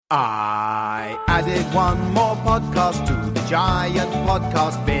I added one more podcast to the giant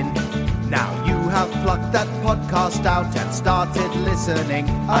podcast bin. Now you have plucked that podcast out and started listening.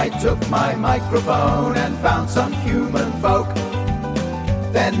 I took my microphone and found some human folk.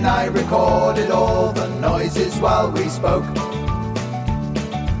 Then I recorded all the noises while we spoke.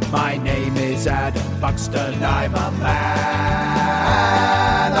 My name is Adam Buxton, I'm a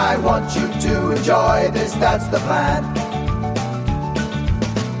man. I want you to enjoy this, that's the plan.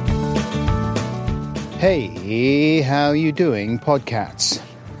 Hey, how you doing, podcats?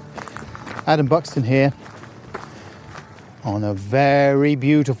 Adam Buxton here on a very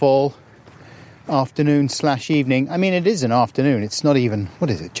beautiful afternoon/evening. I mean, it is an afternoon. It's not even,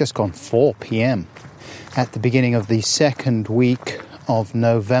 just gone 4 p.m. at the beginning of the second week of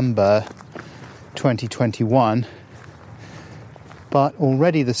November 2021. But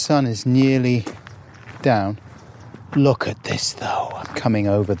already the sun is nearly down. Look at this, though. I'm coming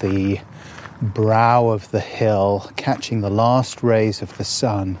over the brow of the hill, catching the last rays of the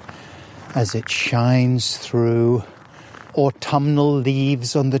sun as it shines through autumnal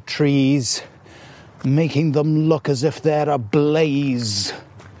leaves on the trees, making them look as if they're ablaze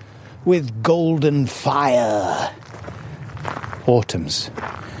with golden fire. Autumn's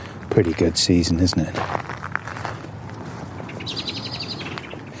pretty good season, isn't it?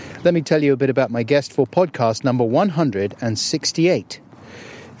 Let me tell you a bit about my guest for podcast number 168.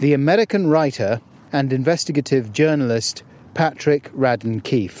 The American writer and investigative journalist Patrick Radden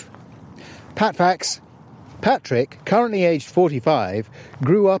Keefe. Patrick, currently aged 45,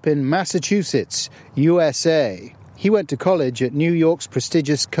 grew up in Massachusetts, USA. He went to college at New York's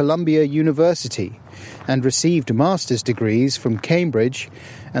prestigious Columbia University and received master's degrees from Cambridge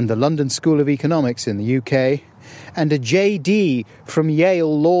and the London School of Economics in the UK and a JD from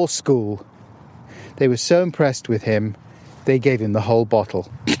Yale Law School. They were so impressed with him, they gave him the whole bottle.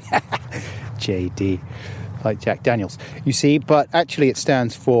 JD, like Jack Daniels. You see, but actually it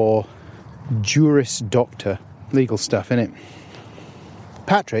stands for Juris Doctor. Legal stuff, innit?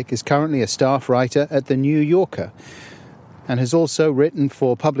 Patrick is currently a staff writer at The New Yorker and has also written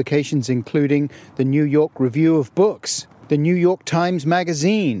for publications including the New York Review of Books, the New York Times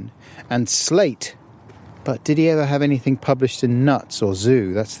Magazine, and Slate. But did he ever have anything published in Nuts or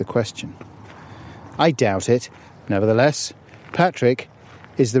Zoo? That's the question. I doubt it. Nevertheless, Patrick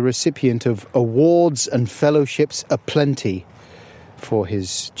is the recipient of awards and fellowships aplenty for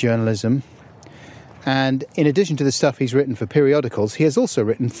his journalism. And in addition to the stuff he's written for periodicals, he has also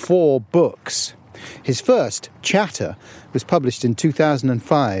written 4 books. His first, Chatter, was published in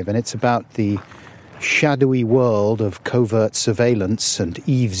 2005, and it's about the shadowy world of covert surveillance and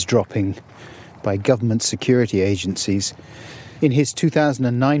eavesdropping by government security agencies. In his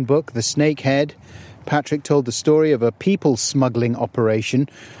 2009 book, The Snakehead, Patrick told the story of a people smuggling operation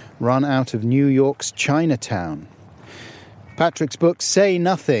run out of New York's Chinatown. Patrick's book, Say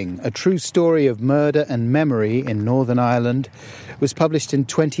Nothing, a true story of murder and memory in Northern Ireland, was published in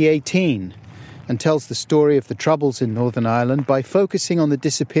 2018 and tells the story of the troubles in Northern Ireland by focusing on the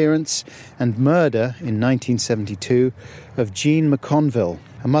disappearance and murder in 1972 of Jean McConville,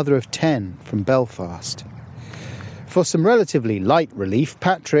 a mother of 10 from Belfast. For some relatively light relief,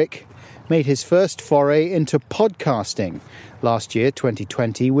 Patrick made his first foray into podcasting last year,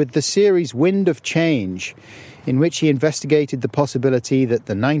 2020, with the series Wind of Change, in which he investigated the possibility that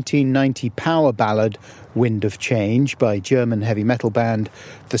the 1990 power ballad Wind of Change by German heavy metal band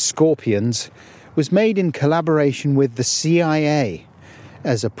The Scorpions was made in collaboration with the CIA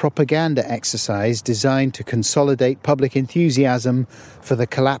as a propaganda exercise designed to consolidate public enthusiasm for the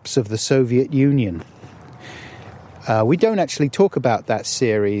collapse of the Soviet Union. We don't actually talk about that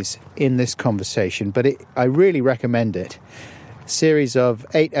series in this conversation, but I really recommend it. A series of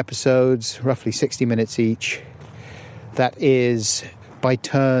 8 episodes, roughly 60 minutes each, that is, by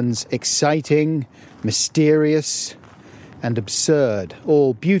turns, exciting, mysterious, and absurd,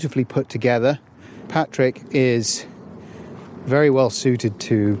 all beautifully put together. Patrick is very well suited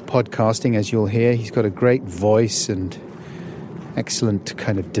to podcasting, as you'll hear. He's got a great voice and excellent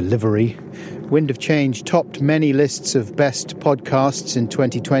kind of delivery. Wind of Change topped many lists of best podcasts in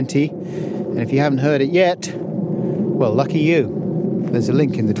 2020. And if you haven't heard it yet, well, lucky you. There's a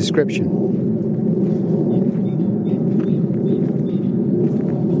link in the description.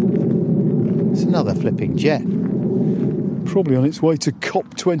 It's another flipping jet. Probably on its way to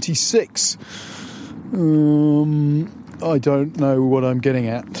COP26. I don't know what I'm getting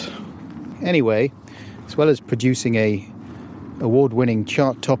at. Anyway, as well as producing a award-winning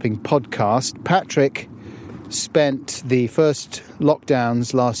chart-topping podcast, Patrick spent the first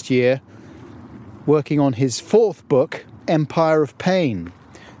lockdowns last year working on his 4th book, Empire of Pain,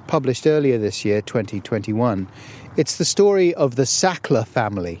 published earlier this year, 2021. It's the story of the Sackler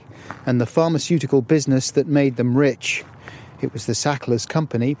family and the pharmaceutical business that made them rich. It was the Sacklers'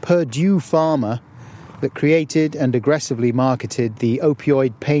 company, Purdue Pharma, that created and aggressively marketed the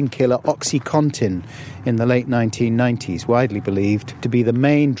opioid painkiller OxyContin in the late 1990s, widely believed to be the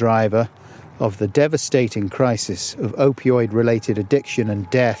main driver of the devastating crisis of opioid-related addiction and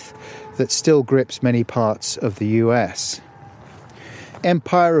death that still grips many parts of the US.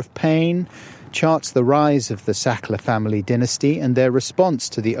 Empire of Pain charts the rise of the Sackler family dynasty and their response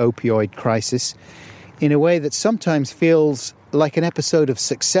to the opioid crisis in a way that sometimes feels like an episode of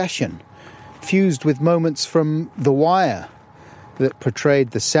Succession, fused with moments from The Wire that portrayed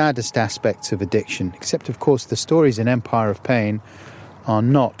the saddest aspects of addiction, except, of course, the stories in Empire of Pain are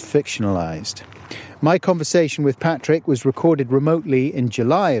not fictionalized. My conversation with Patrick was recorded remotely in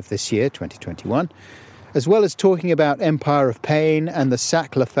July of this year, 2021. As well as talking about Empire of Pain and the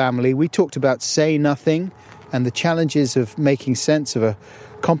Sackler family, we talked about Say Nothing and the challenges of making sense of a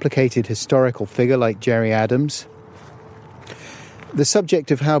complicated historical figure like Gerry Adams. The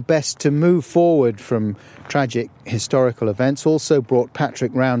subject of how best to move forward from tragic historical events also brought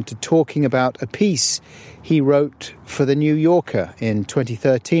Patrick round to talking about a piece he wrote for The New Yorker in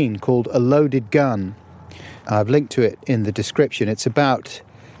 2013 called A Loaded Gun. I've linked to it in the description. It's about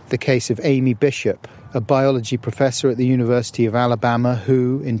the case of Amy Bishop, a biology professor at the University of Alabama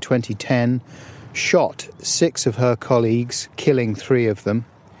who, in 2010, shot 6 of her colleagues, killing 3 of them.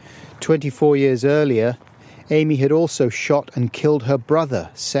 24 years earlier, Amy had also shot and killed her brother,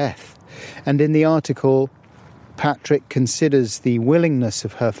 Seth. And in the article, Patrick considers the willingness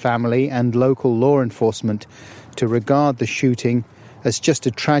of her family and local law enforcement to regard the shooting as just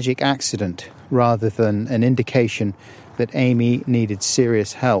a tragic accident rather than an indication that Amy needed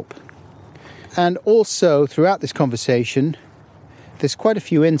serious help. And also, throughout this conversation, there's quite a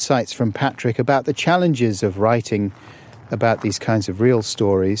few insights from Patrick about the challenges of writing about these kinds of real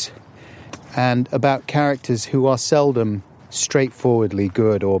stories, and about characters who are seldom straightforwardly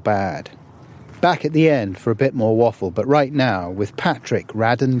good or bad. Back at the end for a bit more waffle, but right now with Patrick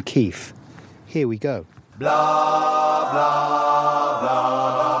Radden Keefe. Here we go. Blah, blah, blah, blah,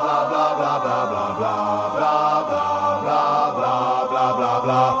 blah, blah, blah, blah, blah, blah, blah, blah, blah, blah,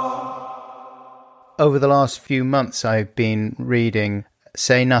 blah. Over the last few months, I've been reading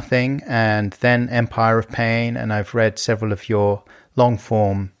Say Nothing and then Empire of Pain, and I've read several of your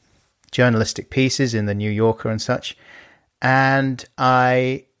long-form journalistic pieces in The New Yorker and such. And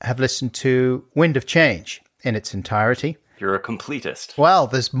I have listened to Wind of Change in its entirety. You're a completist. Well,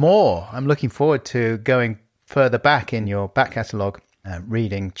 there's more. I'm looking forward to going further back in your back catalogue,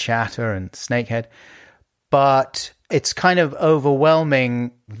 reading Chatter and Snakehead. But it's kind of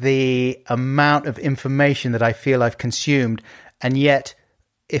overwhelming, the amount of information that I feel I've consumed. And yet,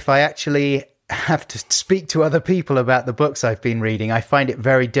 if I actually have to speak to other people about the books I've been reading, I find it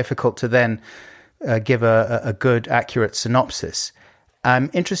very difficult to then give a good, accurate synopsis. I'm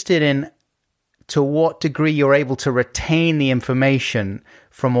interested in to what degree you're able to retain the information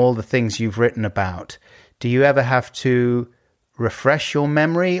from all the things you've written about. Do you ever have to refresh your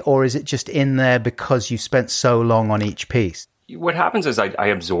memory, or is it just in there because you spent so long on each piece? What happens is I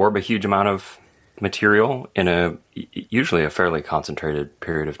absorb a huge amount of material in usually a fairly concentrated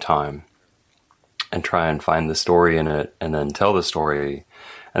period of time, and try and find the story in it, and then tell the story.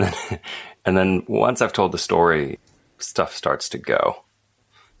 And then once I've told the story, stuff starts to go.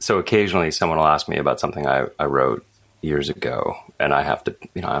 So occasionally someone will ask me about something I wrote years ago, and I have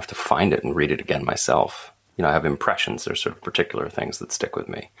to find it and read it again myself. I have impressions. There's sort of particular things that stick with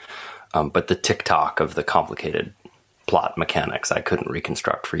me. But the tick-tock of the complicated plot mechanics, I couldn't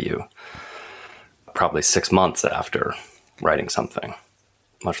reconstruct for you probably 6 months after writing something,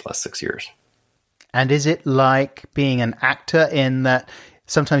 much less 6 years. And is it like being an actor in that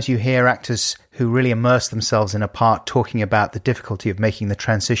sometimes you hear actors who really immerse themselves in a part talking about the difficulty of making the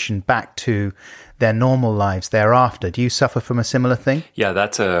transition back to their normal lives thereafter? Do you suffer from a similar thing? Yeah,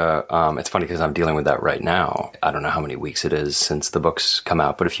 that's it's funny because I'm dealing with that right now. I don't know how many weeks it is since the book's come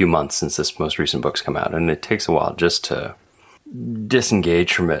out, but a few months since this most recent book's come out. And it takes a while just to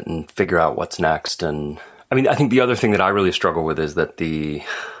disengage from it and figure out what's next. And I mean, I think the other thing that I really struggle with is that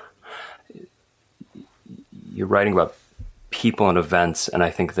you're writing about people and events, and I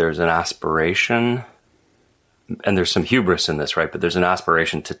think there's an aspiration, and there's some hubris in this, right? But there's an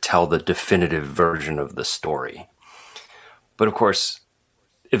aspiration to tell the definitive version of the story. But of course,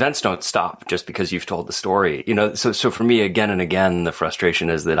 events don't stop just because you've told the story. So for me, again and again, the frustration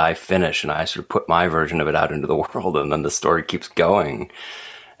is that I finish and I sort of put my version of it out into the world, and then the story keeps going.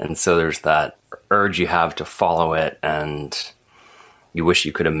 And so there's that urge you have to follow it and you wish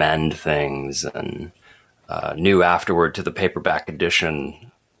you could amend things, and new afterward to the paperback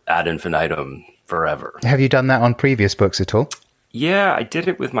edition ad infinitum forever. Have you done that on previous books at all? Yeah, I did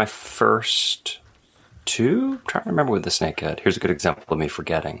it with my first two. I'm trying to remember with The Snakehead. Here's a good example of me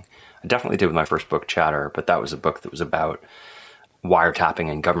forgetting. I definitely did with my first book, Chatter, but that was a book that was about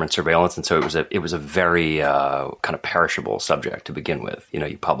wiretapping and government surveillance, and so it was a very kind of perishable subject to begin with. You know,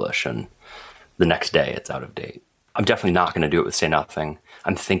 you publish, and the next day it's out of date. I'm definitely not going to do it with Say Nothing.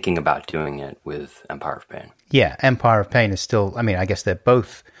 I'm thinking about doing it with Empire of Pain. Yeah, Empire of Pain is still, I mean, I guess they're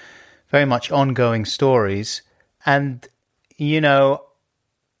both very much ongoing stories. And, you know,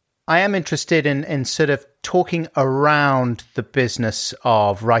 I am interested in sort of talking around the business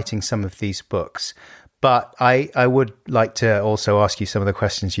of writing some of these books. But I would like to also ask you some of the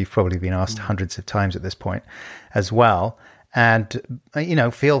questions you've probably been asked hundreds of times at this point as well. And, you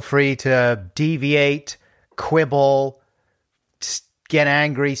know, feel free to deviate, quibble, get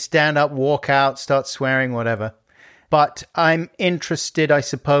angry, stand up, walk out, start swearing, whatever. But I'm interested, I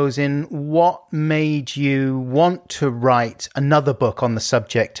suppose, in what made you want to write another book on the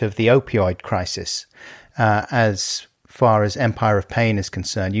subject of the opioid crisis, as far as Empire of Pain is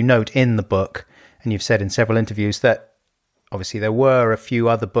concerned. You note in the book, and you've said in several interviews, that obviously there were a few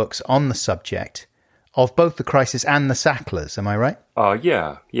other books on the subject of both the crisis and the Sacklers. Am I right?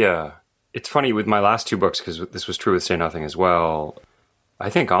 Yeah. It's funny with my last two books, because this was true with Say Nothing as well. I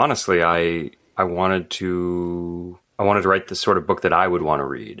think honestly, I wanted to write the sort of book that I would want to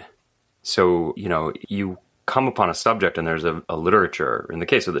read. So, you know, you come upon a subject and there's a literature. In the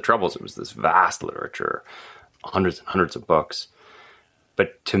case of the Troubles, it was this vast literature, hundreds and hundreds of books.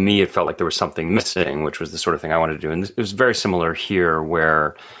 But to me, it felt like there was something missing, which was the sort of thing I wanted to do. And it was very similar here,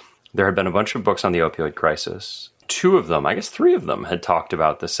 where there had been a bunch of books on the opioid crisis. Two of them, I guess three of them, had talked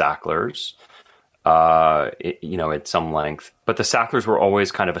about the Sacklers, you know, at some length. But the Sacklers were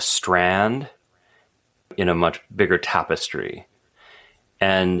always kind of a strand in a much bigger tapestry.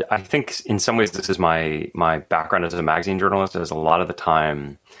 And I think in some ways this is my background as a magazine journalist, as a lot of the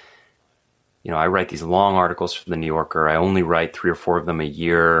time, you know, I write these long articles for the New Yorker. I only write 3 or 4 of them a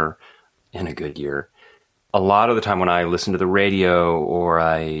year, in a good year. A lot of the time when I listen to the radio or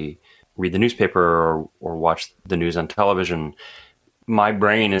I read the newspaper or watch the news on television, my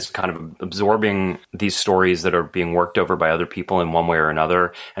brain is kind of absorbing these stories that are being worked over by other people in one way or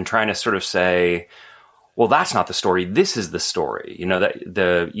another, and trying to sort of say, well, that's not the story. This is the story. You know,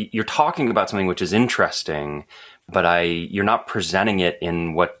 that you're talking about something which is interesting, but you're not presenting it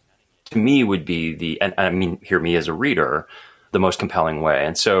in what to me would be and I mean, hear me as a reader, the most compelling way.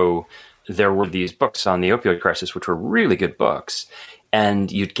 And so there were these books on the opioid crisis, which were really good books.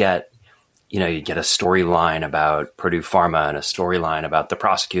 And you'd get a storyline about Purdue Pharma, and a storyline about the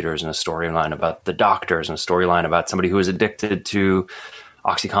prosecutors, and a storyline about the doctors, and a storyline about somebody who was addicted to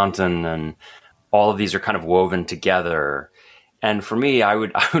OxyContin. And all of these are kind of woven together. And for me, I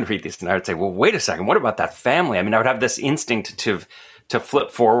would read these and I would say, well, wait a second, what about that family? I mean, I would have this instinct to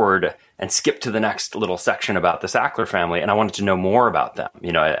flip forward and skip to the next little section about the Sackler family. And I wanted to know more about them,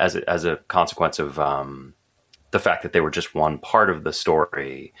 you know, as a consequence of the fact that they were just one part of the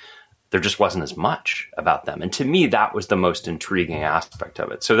story. There just wasn't as much about them. And to me, that was the most intriguing aspect of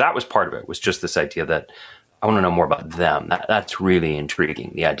it. So that was part of it, was just this idea that I want to know more about them. That's really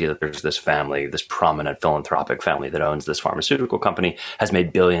intriguing. The idea that there's this family, this prominent philanthropic family that owns this pharmaceutical company, has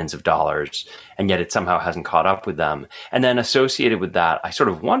made billions of dollars, and yet it somehow hasn't caught up with them. And then associated with that, I sort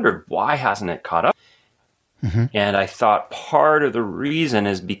of wondered, why hasn't it caught up? Mm-hmm. And I thought part of the reason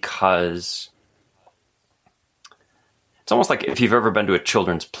is because it's almost like if you've ever been to a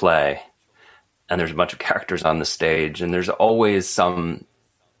children's play and there's a bunch of characters on the stage, and there's always some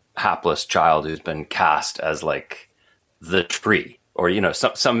hapless child who's been cast as like the tree, or, you know,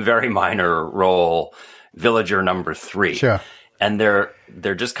 some very minor role, villager number 3. Sure. And they're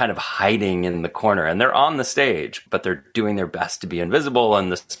just kind of hiding in the corner, and they're on the stage, but they're doing their best to be invisible, and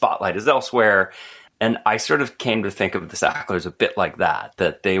the spotlight is elsewhere. And I sort of came to think of the Sacklers a bit like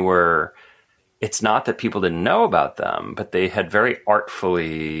that they were, it's not that people didn't know about them, but they had very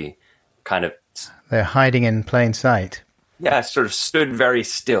artfully kind of... They're hiding in plain sight. Yeah, sort of stood very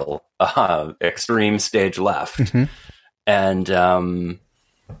still, extreme stage left, mm-hmm. and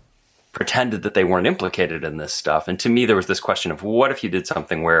pretended that they weren't implicated in this stuff. And to me, there was this question of, what if you did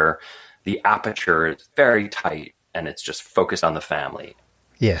something where the aperture is very tight and it's just focused on the family?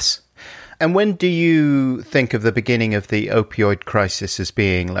 Yes. And when do you think of the beginning of the opioid crisis as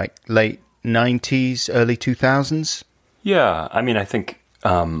being, like late 90s, early 2000s? Yeah, I mean, I think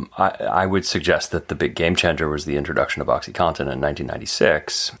I would suggest that the big game changer was the introduction of OxyContin in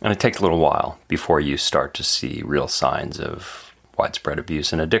 1996. And it takes a little while before you start to see real signs of widespread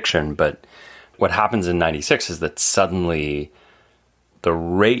abuse and addiction. But what happens in 96 is that suddenly the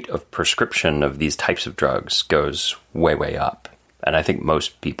rate of prescription of these types of drugs goes way, way up. And I think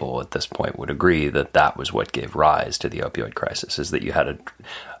most people at this point would agree that that was what gave rise to the opioid crisis, is that you had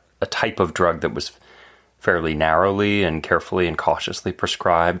a type of drug that was fairly narrowly and carefully and cautiously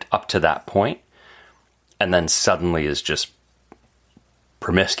prescribed up to that point, and then suddenly is just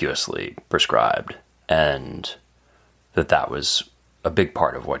promiscuously prescribed, and that was a big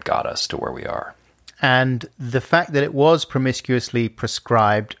part of what got us to where we are. And the fact that it was promiscuously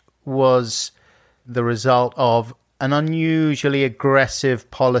prescribed was the result of an unusually aggressive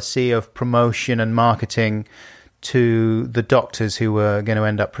policy of promotion and marketing to the doctors who were going to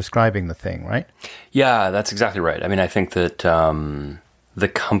end up prescribing the thing, right? Yeah, that's exactly right. I mean, I think that the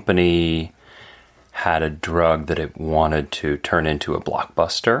company had a drug that it wanted to turn into a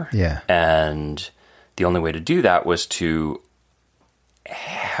blockbuster. Yeah. And the only way to do that was to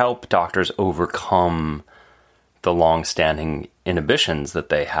help doctors overcome the long-standing inhibitions that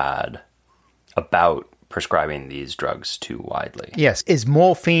they had about prescribing these drugs too widely. Yes. Is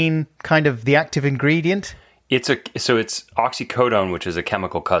morphine kind of the active ingredient? It's oxycodone, which is a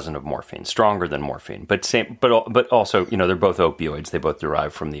chemical cousin of morphine, stronger than morphine, but also, they're both opioids. They both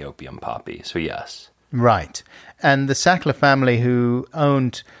derive from the opium poppy. So yes. Right. And the Sackler family, who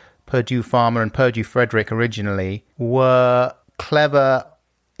owned Purdue Pharma and Purdue Frederick originally, were clever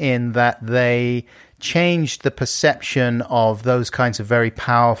in that they changed the perception of those kinds of very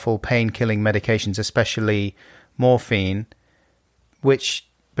powerful pain-killing medications, especially morphine, which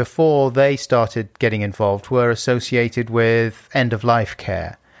before they started getting involved were associated with end-of-life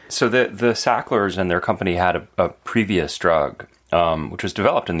care. So the Sacklers and their company had a previous drug, which was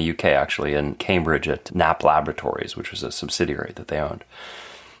developed in the UK, actually, in Cambridge at Knapp Laboratories, which was a subsidiary that they owned,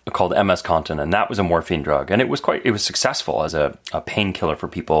 called MS Contin, and that was a morphine drug. And it was successful as a painkiller for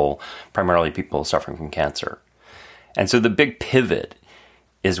people, primarily people suffering from cancer. And so the big pivot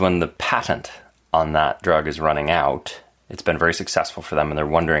is when the patent on that drug is running out. It's been very successful for them, and they're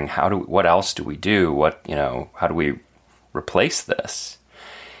wondering, what else do we do? How do we replace this?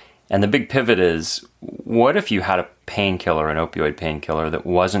 And the big pivot is, what if you had a painkiller, an opioid painkiller, that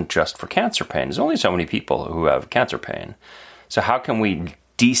wasn't just for cancer pain? There's only so many people who have cancer pain. So how can we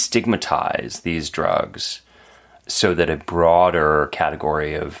destigmatize these drugs so that a broader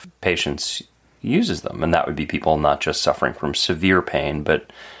category of patients uses them? And that would be people not just suffering from severe pain,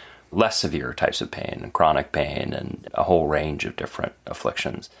 but less severe types of pain, chronic pain, and a whole range of different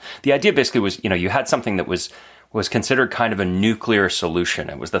afflictions. The idea basically was, you had something that was considered kind of a nuclear solution.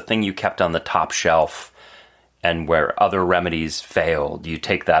 It was the thing you kept on the top shelf, and where other remedies failed, you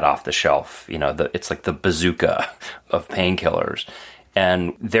take that off the shelf. It's like the bazooka of painkillers.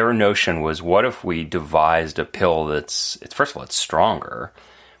 And their notion was, what if we devised a pill that's first of all, it's stronger,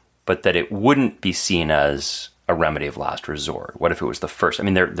 but that it wouldn't be seen as a remedy of last resort? What if it was the first? I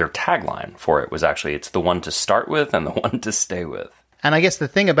mean, their tagline for it was actually, it's the one to start with and the one to stay with. And I guess the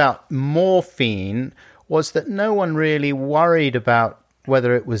thing about morphine was that no one really worried about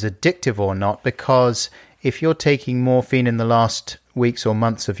whether it was addictive or not, because if you're taking morphine in the last weeks or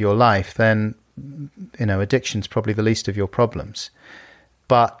months of your life, then, addiction's probably the least of your problems.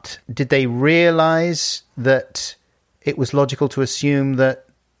 But did they realize that it was logical to assume that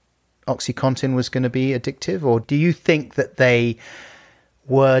OxyContin was going to be addictive? Or do you think that they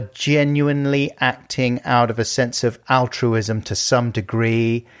were genuinely acting out of a sense of altruism to some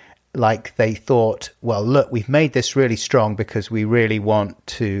degree? Like they thought, well, look, we've made this really strong because we really want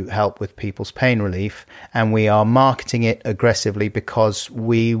to help with people's pain relief, and we are marketing it aggressively because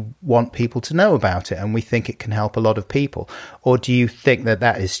we want people to know about it and we think it can help a lot of people? Or do you think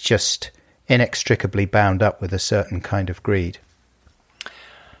that is just inextricably bound up with a certain kind of greed?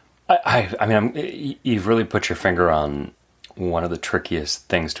 You've really put your finger on one of the trickiest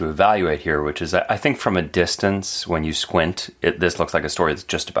things to evaluate here, which is, I think from a distance, when you squint, this looks like a story that's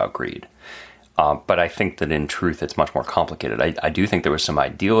just about greed. But I think that in truth, it's much more complicated. I do think there was some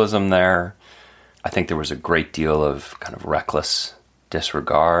idealism there. I think there was a great deal of kind of reckless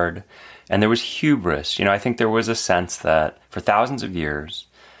disregard. And there was hubris. I think there was a sense that for thousands of years,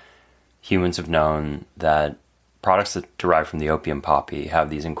 humans have known that products that derive from the opium poppy have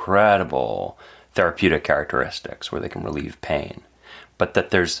these incredible therapeutic characteristics where they can relieve pain, but that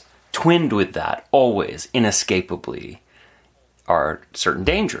there's twinned with that always, inescapably, are certain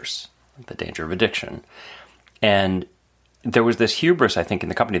dangers, like the danger of addiction. And there was this hubris, I think, in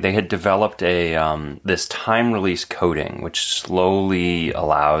the company. They had developed this time-release coating, which slowly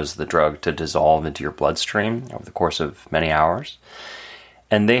allows the drug to dissolve into your bloodstream over the course of many hours.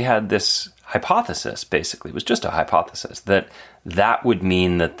 And they had this hypothesis, basically, was just a hypothesis, that would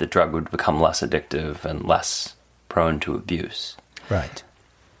mean that the drug would become less addictive and less prone to abuse. Right.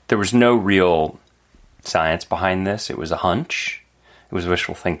 There was no real science behind this. It was a hunch. It was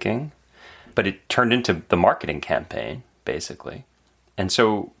wishful thinking. But it turned into the marketing campaign, basically. And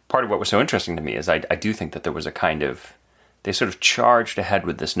so part of what was so interesting to me is I do think that there was a kind of, they sort of charged ahead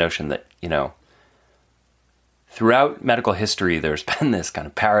with this notion that, throughout medical history, there's been this kind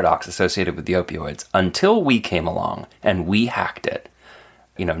of paradox associated with the opioids until we came along and we hacked it.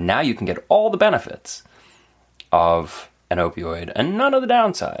 Now you can get all the benefits of an opioid and none of the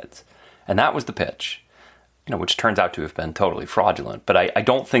downsides. And that was the pitch, which turns out to have been totally fraudulent. But I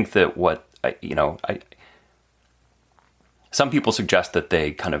don't think that some people suggest that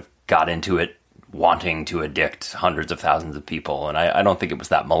they kind of got into it wanting to addict hundreds of thousands of people. And I don't think it was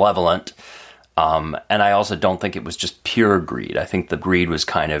that malevolent. And I also don't think it was just pure greed. I think the greed was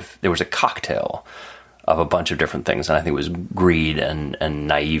there was a cocktail of a bunch of different things. And I think it was greed and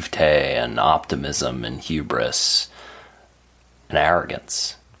naivete and optimism and hubris and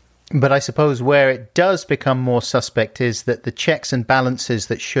arrogance. But I suppose where it does become more suspect is that the checks and balances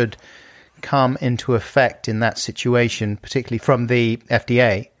that should come into effect in that situation, particularly from the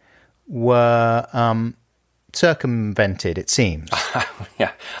FDA, were circumvented, it seems.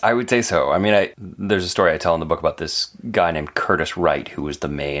 Yeah, I would say so. I mean, there's a story I tell in the book about this guy named Curtis Wright, who was the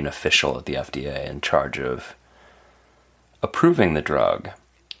main official at the FDA in charge of approving the drug.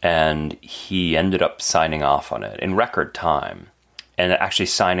 And he ended up signing off on it in record time and actually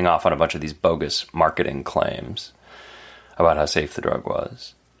signing off on a bunch of these bogus marketing claims about how safe the drug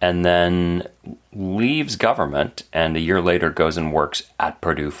was. And then leaves government and a year later goes and works at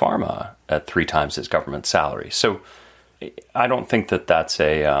Purdue Pharma at 3 times his government salary. So I don't think that that's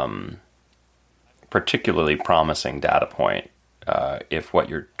a particularly promising data point if what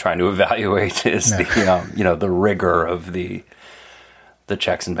you're trying to evaluate is the rigor of the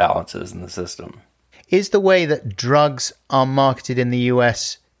checks and balances in the system. Is the way that drugs are marketed in the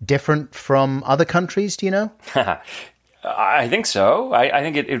US different from other countries, do you know? I think so. I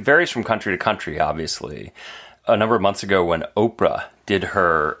think it varies from country to country, obviously. A number of months ago when Oprah did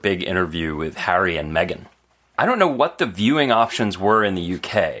her big interview with Harry and Meghan, I don't know what the viewing options were in the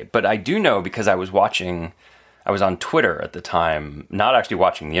UK, but I do know because I was on Twitter at the time, not actually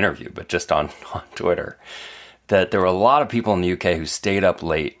watching the interview, but just on Twitter, that there were a lot of people in the UK who stayed up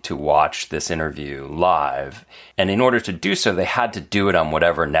late to watch this interview live. And in order to do so, they had to do it on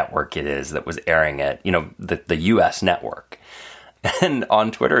whatever network it is that was airing it, the US network. And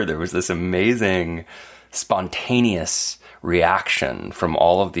on Twitter, there was this amazing, spontaneous reaction from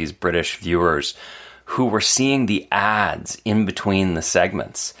all of these British viewers who were seeing the ads in between the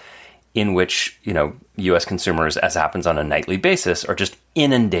segments in which, US consumers, as happens on a nightly basis, are just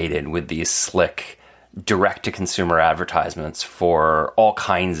inundated with these slick direct-to-consumer advertisements for all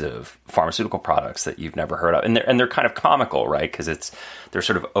kinds of pharmaceutical products that you've never heard of. And they're kind of comical, right? Because they're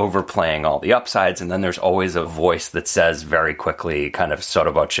sort of overplaying all the upsides, and then there's always a voice that says very quickly, kind of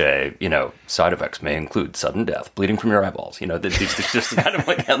sotto voce, side effects may include sudden death, bleeding from your eyeballs. It's just kind of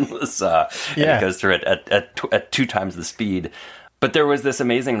like endless, and it goes through it at 2 times the speed. But there was this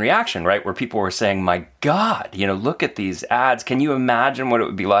amazing reaction, right, where people were saying, my God, look at these ads. Can you imagine what it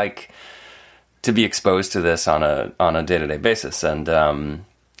would be like to be exposed to this on a day-to-day basis? And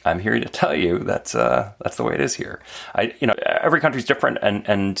I'm here to tell you that's the way it is here. Every country's different,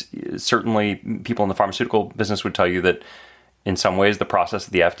 and certainly people in the pharmaceutical business would tell you that in some ways the process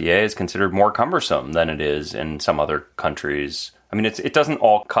of the FDA is considered more cumbersome than it is in some other countries. I mean, it doesn't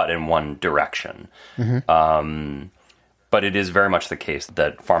all cut in one direction. Mm-hmm. But it is very much the case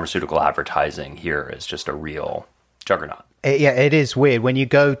that pharmaceutical advertising here is just a real juggernaut. Yeah, it is weird. When you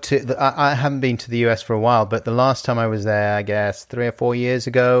go to... I haven't been to the US for a while, but the last time I was there, I guess, 3 or 4 years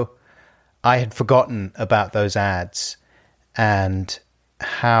ago, I had forgotten about those ads and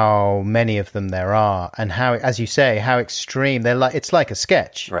how many of them there are and how, as you say, how extreme. It's like a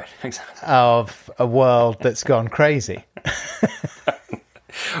sketch, right? Exactly. Of a world that's gone crazy.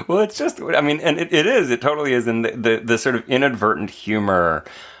 Well, it's just... I mean, and it is. It totally is. And the sort of inadvertent humor...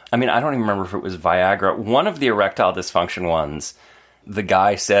 I mean, I don't even remember if it was Viagra. One of the erectile dysfunction ones, the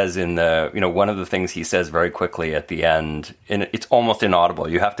guy says in one of the things he says very quickly at the end, and it's almost inaudible.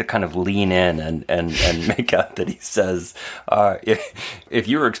 You have to kind of lean in and make out that he says, if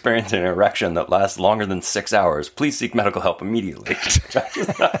you're experiencing an erection that lasts longer than 6 hours, please seek medical help immediately.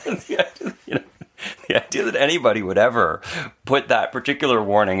 The idea that anybody would ever put that particular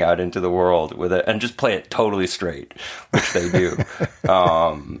warning out into the world with it and just play it totally straight, which they do,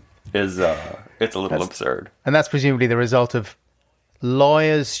 it's a little absurd. And that's presumably the result of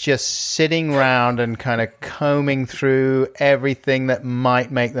lawyers just sitting around and kind of combing through everything that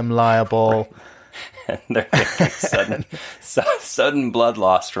might make them liable. And they're thinking sudden blood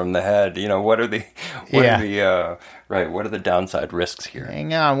loss from the head. What are the downside risks here?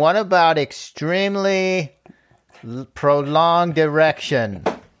 Hang on. What about extremely prolonged erection?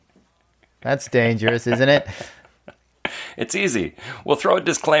 That's dangerous, isn't it? It's easy. We'll throw a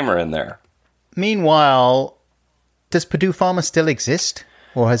disclaimer in there. Meanwhile, does Purdue Pharma still exist?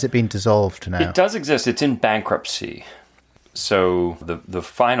 Or has it been dissolved now? It does exist. It's in bankruptcy. So the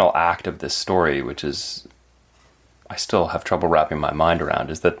final act of this story, which is, I still have trouble wrapping my mind around,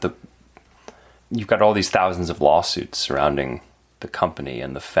 is that you've got all these thousands of lawsuits surrounding the company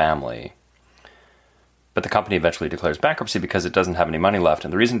and the family. But the company eventually declares bankruptcy because it doesn't have any money left.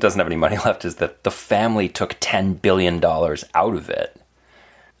 And the reason it doesn't have any money left is that the family took $10 billion out of it.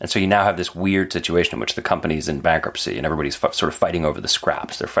 And so you now have this weird situation in which the company's in bankruptcy and everybody's sort of fighting over the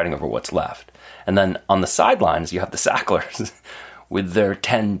scraps. They're fighting over what's left. And then on the sidelines, you have the Sacklers with their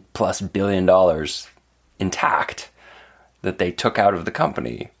 $10+ billion intact that they took out of the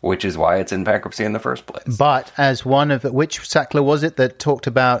company, which is why it's in bankruptcy in the first place. But as which Sackler was it that talked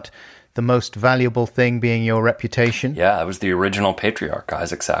about the most valuable thing being your reputation? Yeah, it was the original patriarch,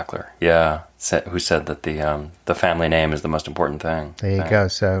 Isaac Sackler. Yeah, who said that the family name is the most important thing. There you go.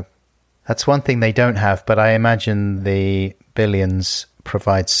 So that's one thing they don't have, but I imagine the billions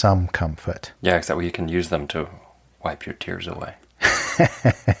provide some comfort. Yeah, exactly. You can use them to wipe your tears away.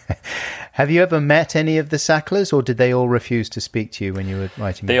 Have you ever met any of the Sacklers, or did they all refuse to speak to you when you were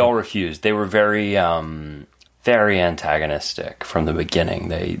writing? They all refused. They were very antagonistic from the beginning.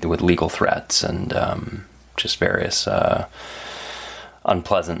 With legal threats and just various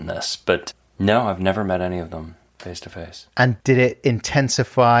unpleasantness. But no, I've never met any of them face to face. And did it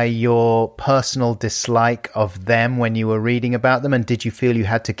intensify your personal dislike of them when you were reading about them? And did you feel you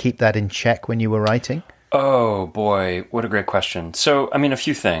had to keep that in check when you were writing? Oh boy, what a great question. So, I mean, a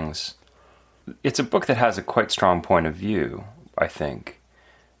few things. It's a book that has a quite strong point of view, I think.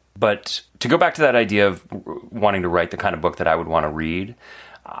 But to go back to that idea of wanting to write the kind of book that I would want to read,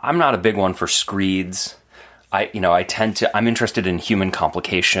 I'm not a big one for screeds. I'm interested in human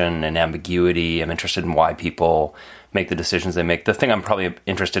complication and ambiguity. I'm interested in why people make the decisions they make. The thing I'm probably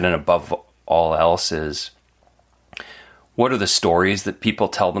interested in above all else is, what are the stories that people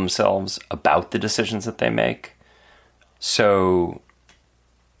tell themselves about the decisions that they make? So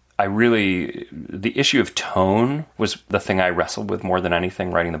the issue of tone was the thing I wrestled with more than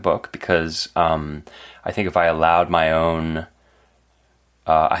anything writing the book, because I think if I allowed my own,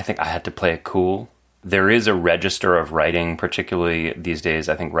 I think I had to play it cool. There is a register of writing, particularly these days,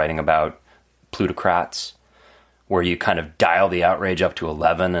 I think writing about plutocrats, where you kind of dial the outrage up to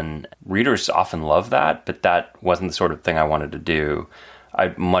 11, and readers often love that, but that wasn't the sort of thing I wanted to do.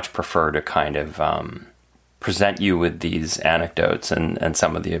 I'd much prefer to kind of present you with these anecdotes and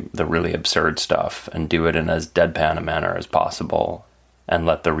some of the really absurd stuff, and do it in as deadpan a manner as possible, and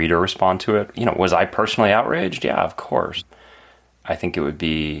let the reader respond to it. Was I personally outraged? Yeah, of course. I think it would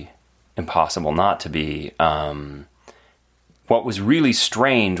be impossible not to be. What was really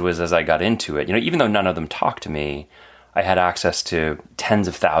strange was, as I got into it, even though none of them talked to me, I had access to tens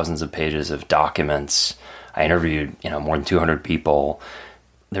of thousands of pages of documents. I interviewed, more than 200 people.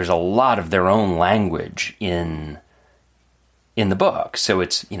 There's a lot of their own language in the book. So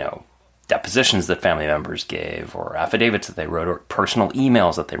it's, depositions that family members gave, or affidavits that they wrote, or personal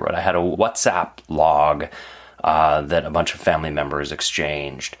emails that they wrote. I had a WhatsApp log that a bunch of family members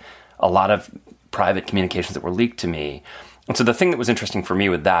exchanged. A lot of private communications that were leaked to me. And so the thing that was interesting for me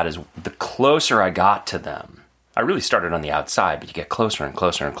with that is, the closer I got to them, I really started on the outside, but you get closer and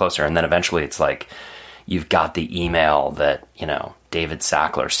closer and closer. And then eventually it's like, you've got the email that, David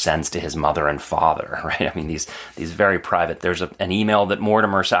Sackler sends to his mother and father, right? I mean, these very private, there's an email that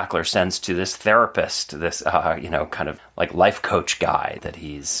Mortimer Sackler sends to this therapist, this, kind of like life coach guy that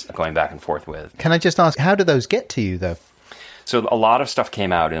he's going back and forth with. Can I just ask, how do those get to you though? So a lot of stuff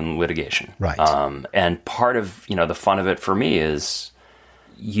came out in litigation. Right. And part of, the fun of it for me is,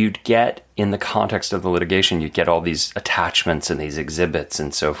 you'd get, in the context of the litigation, you'd get all these attachments and these exhibits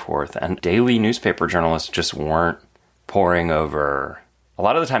and so forth. And daily newspaper journalists just weren't poring over. A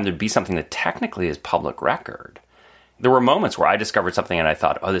lot of the time there'd be something that technically is public record. There were moments where I discovered something and I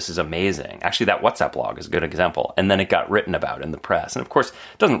thought, oh, this is amazing. Actually, that WhatsApp log is a good example. And then it got written about in the press. And of course,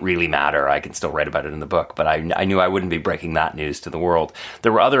 it doesn't really matter. I can still write about it in the book. But I knew I wouldn't be breaking that news to the world.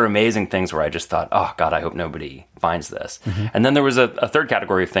 There were other amazing things where I just thought, oh, God, I hope nobody finds this. Mm-hmm. And then there was a third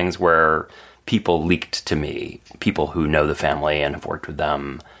category of things where people leaked to me, people who know the family and have worked with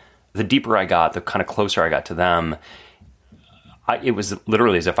them. The deeper I got, the kind of closer I got to them, it was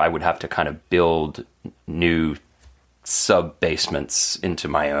literally as if I would have to kind of build new sub-basements into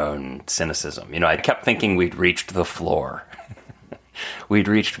my own cynicism. I kept thinking we'd reached the floor. We'd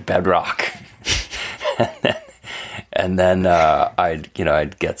reached bedrock. and then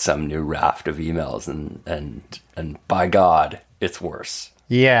I'd get some new raft of emails and by God, it's worse.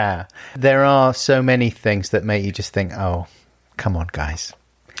 Yeah. There are so many things that make you just think, oh, come on, guys.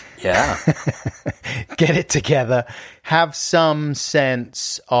 Yeah. Get it together. Have some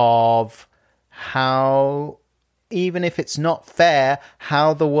sense of how, even if it's not fair,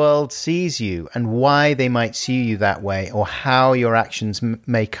 how the world sees you and why they might see you that way, or how your actions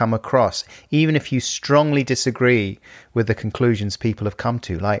may come across, even if you strongly disagree with the conclusions people have come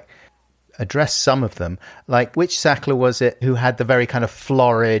to. Like, address some of them. Like, which Sackler was it who had the very kind of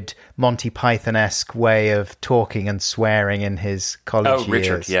florid Monty Python-esque way of talking and swearing in his college years? Oh,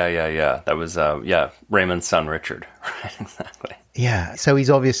 Richard. Yeah. That was, Raymond's son, Richard. Right, exactly. Yeah, so he's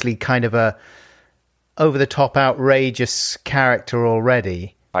obviously kind of a over-the-top, outrageous character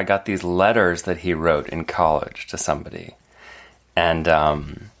already. I got these letters that he wrote in college to somebody, and I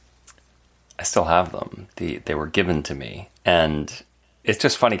still have them. They were given to me, and it's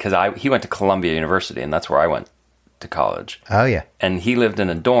just funny because he went to Columbia University, and that's where I went to college. Oh, yeah. And he lived in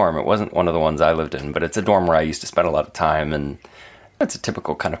a dorm. It wasn't one of the ones I lived in, but it's a dorm where I used to spend a lot of time, and it's a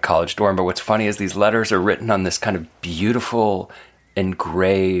typical kind of college dorm. But what's funny is these letters are written on this kind of beautiful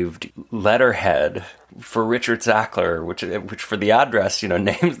engraved letterhead for Richard Sackler, which for the address,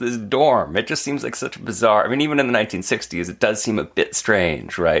 names this dorm. It just seems like such a bizarre. I mean, even in the 1960s, it does seem a bit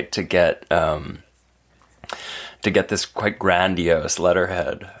strange, right, to get this quite grandiose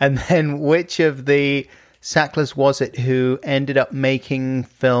letterhead. And then which of the Sacklers was it who ended up making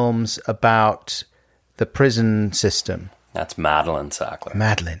films about the prison system? That's Madeline Sackler.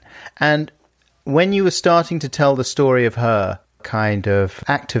 Madeline. And when you were starting to tell the story of her kind of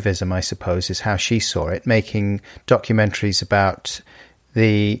activism, I suppose, is how she saw it, making documentaries about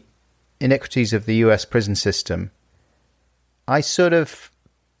the iniquities of the US prison system, I sort of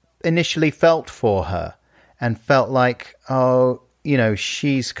initially felt for her and felt like, oh,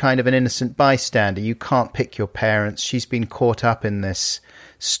 she's kind of an innocent bystander. You can't pick your parents. She's been caught up in this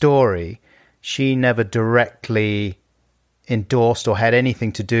story. She never directly endorsed or had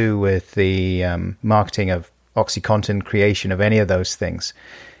anything to do with the marketing of OxyContin, creation of any of those things.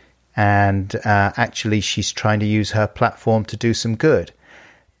 And actually, she's trying to use her platform to do some good.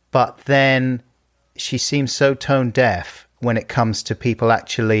 But then she seems so tone deaf when it comes to people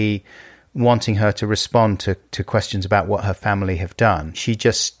actually wanting her to respond to questions about what her family have done. She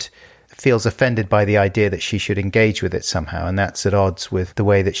just feels offended by the idea that she should engage with it somehow, and that's at odds with the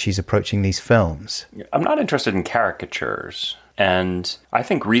way that she's approaching these films. I'm not interested in caricatures, and I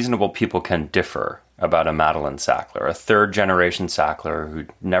think reasonable people can differ about a Madeline Sackler, a third-generation Sackler who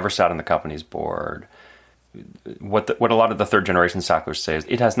never sat on the company's board. What a lot of the third-generation Sacklers say is,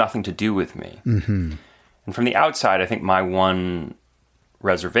 it has nothing to do with me. Mm-hmm. And from the outside, I think my one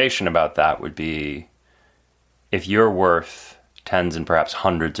reservation about that would be, if you're worth tens and perhaps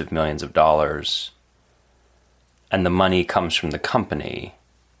hundreds of millions of dollars, and the money comes from the company,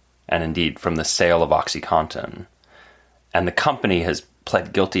 and indeed from the sale of OxyContin, and the company has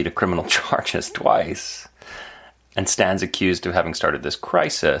pled guilty to criminal charges twice, and stands accused of having started this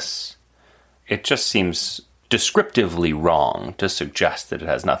crisis, it just seems descriptively wrong to suggest that it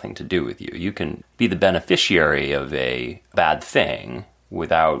has nothing to do with you. You can be the beneficiary of a bad thing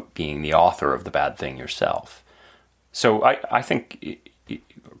without being the author of the bad thing yourself. So I think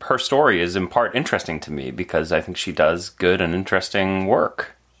her story is in part interesting to me because I think she does good and interesting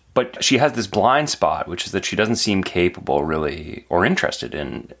work. But she has this blind spot, which is that she doesn't seem capable, really, or interested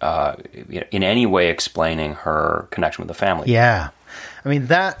in any way explaining her connection with the family. Yeah. I mean,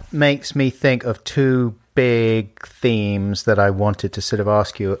 that makes me think of two big themes that I wanted to sort of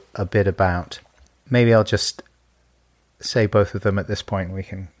ask you a bit about. Maybe I'll just say both of them at this point and we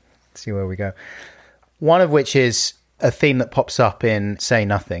can see where we go. One of which is a theme that pops up in Say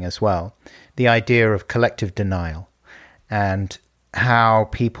Nothing as well, the idea of collective denial and how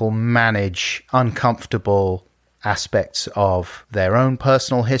people manage uncomfortable aspects of their own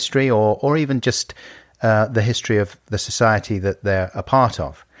personal history or even just the history of the society that they're a part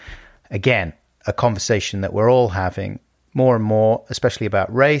of. Again, a conversation that we're all having more and more, especially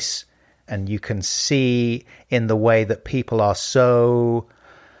about race. And you can see in the way that people are so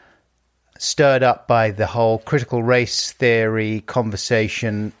stirred up by the whole critical race theory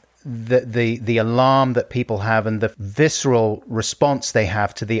conversation, the alarm that people have and the visceral response they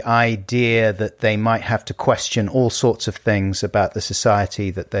have to the idea that they might have to question all sorts of things about the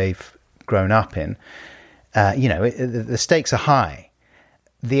society that they've grown up in. The stakes are high.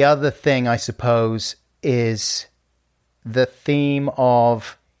 The other thing, I suppose, is the theme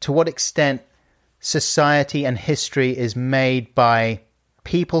of to what extent society and history is made by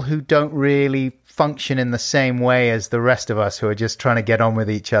people who don't really function in the same way as the rest of us, who are just trying to get on with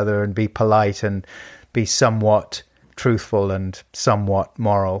each other and be polite and be somewhat truthful and somewhat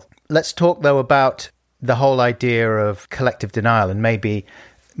moral. Let's talk, though, about the whole idea of collective denial and maybe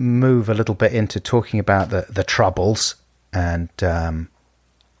move a little bit into talking about the Troubles and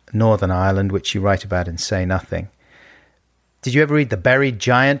Northern Ireland, which you write about in Say Nothing. Did you ever read The Buried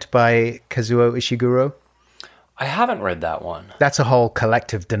Giant by Kazuo Ishiguro? I haven't read that one. That's a whole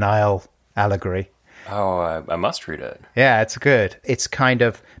collective denial allegory. Oh, I must read it. Yeah, it's good. It's kind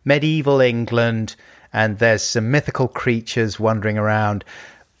of medieval England, and there's some mythical creatures wandering around,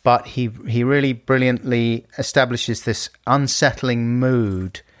 but he really brilliantly establishes this unsettling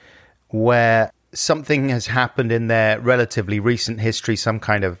mood where something has happened in their relatively recent history, some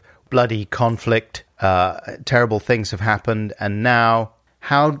kind of bloody conflict, terrible things have happened, and now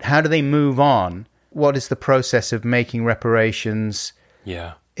how do they move on? What is the process of making reparations?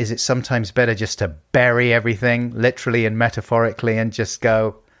 Yeah. Is it sometimes better just to bury everything, literally and metaphorically, and just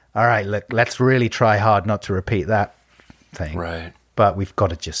go, all right, look, let's really try hard not to repeat that thing. Right. But we've got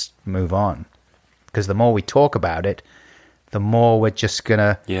to just move on. Because the more we talk about it, the more we're just going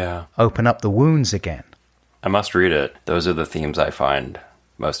to open up the wounds again. I must read it. Those are the themes I find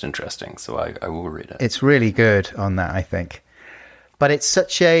most interesting, so I will read it. It's really good on that, I think. But it's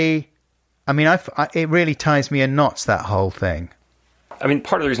such a... I mean, it really ties me in knots, that whole thing. I mean,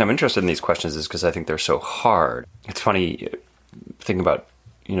 part of the reason I'm interested in these questions is because I think they're so hard. It's funny thinking about,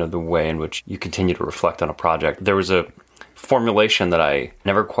 the way in which you continue to reflect on a project. There was a formulation that I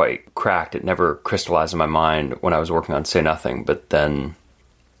never quite cracked. It never crystallized in my mind when I was working on Say Nothing, but then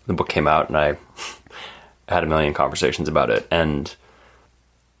the book came out and I had a million conversations about it. And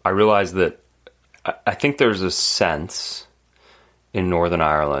I realized that I think there's a sense in Northern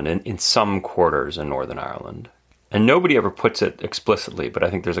Ireland, in some quarters in Northern Ireland, and nobody ever puts it explicitly, but I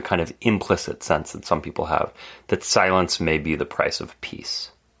think there's a kind of implicit sense that some people have, that silence may be the price of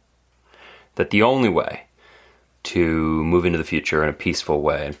peace. That the only way to move into the future in a peaceful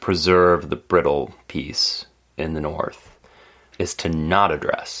way and preserve the brittle peace in the North is to not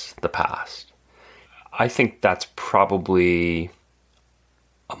address the past. I think that's probably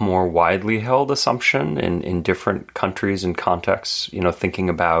a more widely held assumption in different countries and contexts, thinking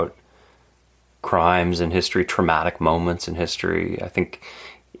about crimes in history, traumatic moments in history. I think,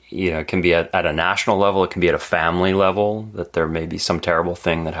 it can be at a national level, it can be at a family level, that there may be some terrible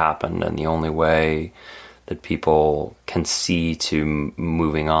thing that happened, and the only way that people can see to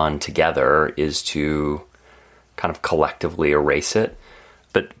moving on together is to kind of collectively erase it.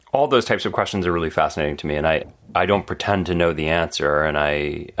 But all those types of questions are really fascinating to me, and I don't pretend to know the answer, and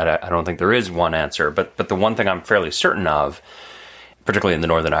I don't think there is one answer, but the one thing I'm fairly certain of, particularly in the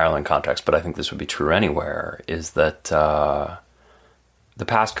Northern Ireland context, but I think this would be true anywhere, is that the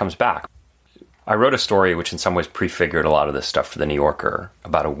past comes back. I wrote a story which in some ways prefigured a lot of this stuff for The New Yorker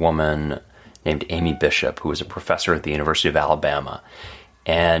about a woman named Amy Bishop, who was a professor at the University of Alabama.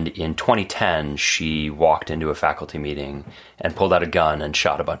 And in 2010, she walked into a faculty meeting and pulled out a gun and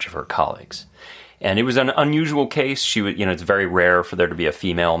shot a bunch of her colleagues. And it was an unusual case. She was, it's very rare for there to be a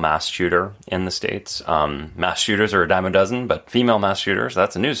female mass shooter in the States. Mass shooters are a dime a dozen, but female mass shooters,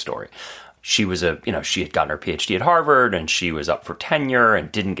 that's a news story. She was she had gotten her PhD at Harvard, and she was up for tenure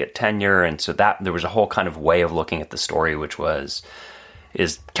and didn't get tenure. And so there was a whole kind of way of looking at the story, which was,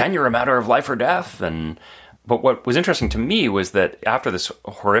 is tenure a matter of life or death? But what was interesting to me was that after this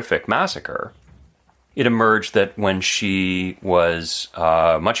horrific massacre, it emerged that when she was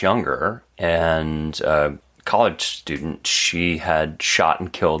much younger and a college student, she had shot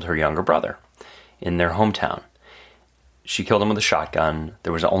and killed her younger brother in their hometown. She killed him with a shotgun.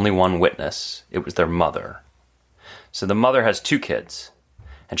 There was only one witness. It was their mother. So the mother has two kids.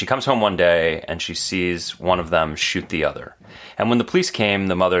 And she comes home one day and she sees one of them shoot the other. And when the police came,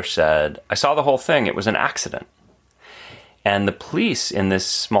 the mother said, "I saw the whole thing. It was an accident." And the police in this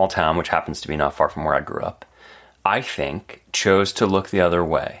small town, which happens to be not far from where I grew up, I think chose to look the other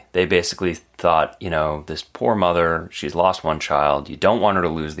way. They basically thought, this poor mother, she's lost one child. You don't want her to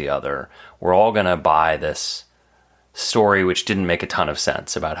lose the other. We're all going to buy this story, which didn't make a ton of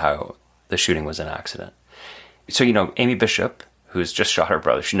sense about how the shooting was an accident. So, Amy Bishop, who's just shot her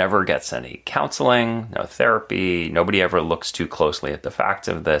brother, she never gets any counseling, no therapy. Nobody ever looks too closely at the facts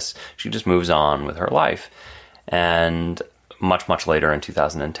of this. She just moves on with her life. And much, much later in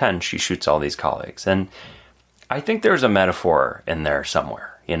 2010, she shoots all these colleagues. And I think there's a metaphor in there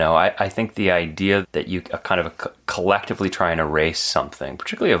somewhere. I think the idea that you kind of collectively try and erase something,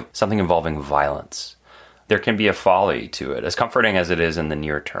 particularly something involving violence, there can be a folly to it. As comforting as it is in the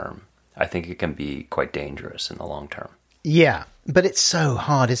near term, I think it can be quite dangerous in the long term. Yeah, but it's so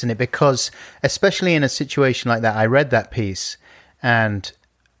hard, isn't it? Because especially in a situation like that, I read that piece and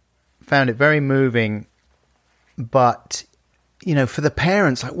found it very moving. But, for the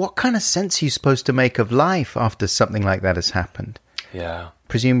parents, like, what kind of sense are you supposed to make of life after something like that has happened? Yeah.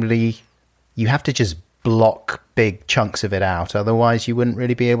 Presumably, you have to just block big chunks of it out. Otherwise, you wouldn't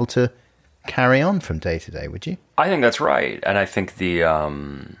really be able to carry on from day to day, would you? I think that's right. And I think there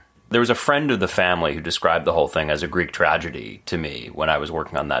was a friend of the family who described the whole thing as a Greek tragedy to me when I was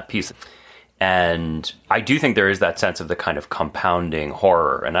working on that piece. And I do think there is that sense of the kind of compounding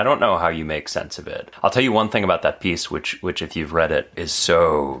horror, and I don't know how you make sense of it. I'll tell you one thing about that piece, which if you've read it, is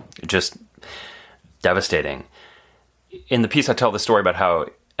so just devastating. In the piece, I tell the story about how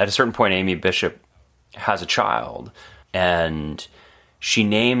at a certain point, Amy Bishop has a child, and she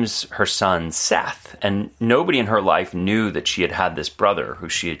names her son Seth, and nobody in her life knew that she had had this brother who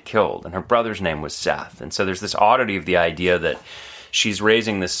she had killed, and her brother's name was Seth. And so there's this oddity of the idea that she's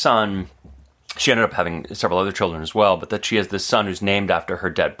raising this son. She ended up having several other children as well, but that she has this son who's named after her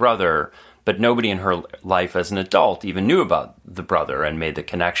dead brother, but nobody in her life as an adult even knew about the brother and made the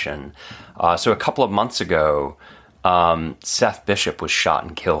connection. So a couple of months ago, Seth Bishop was shot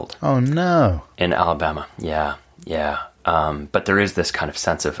and killed. Oh, no. In Alabama. Yeah. But there is this kind of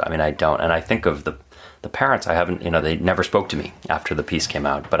sense of, and I think of the parents. I haven't, they never spoke to me after the piece came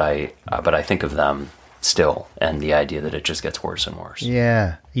out, but I think of them still, and the idea that it just gets worse and worse.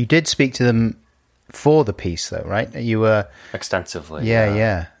 Yeah. You did speak to them for the piece, though, right? You were... Extensively.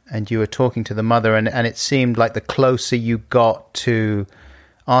 Yeah. And you were talking to the mother, and it seemed like the closer you got to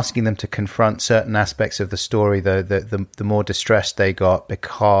asking them to confront certain aspects of the story, the more distressed they got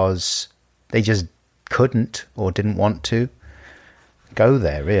because they just couldn't or didn't want to go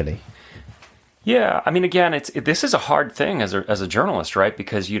there, really. Yeah, again, this is a hard thing as a journalist, right?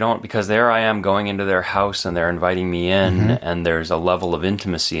 Because there I am going into their house and they're inviting me in, and there's a level of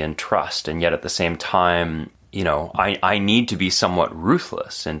intimacy and trust, and yet at the same time, I need to be somewhat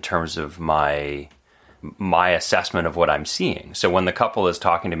ruthless in terms of my assessment of what I'm seeing. So when the couple is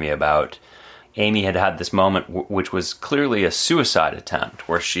talking to me about Amy had this moment, which was clearly a suicide attempt,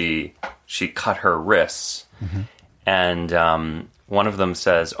 where she cut her wrists, and one of them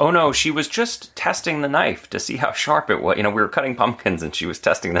says, "Oh no, she was just testing the knife to see how sharp it was. We were cutting pumpkins, and she was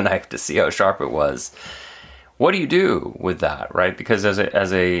testing the knife to see how sharp it was." What do you do with that, right? Because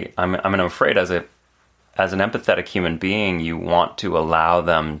I'm afraid as an empathetic human being, you want to allow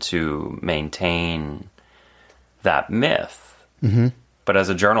them to maintain that myth. Mm-hmm. But as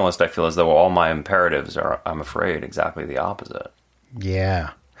a journalist, I feel as though all my imperatives are, I'm afraid, exactly the opposite. Yeah.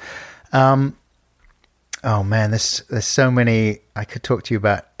 Oh man, there's so many. I could talk to you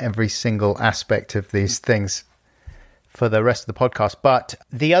about every single aspect of these things for the rest of the podcast. But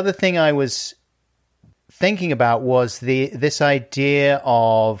the other thing I was thinking about was this idea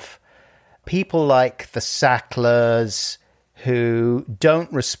of people like the Sacklers who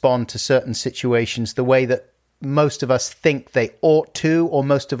don't respond to certain situations the way that most of us think they ought to, or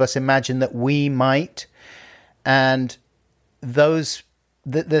most of us imagine that we might. And there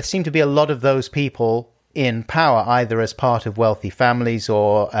seem to be a lot of those people in power, either as part of wealthy families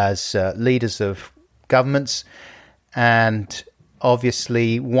or as leaders of governments. And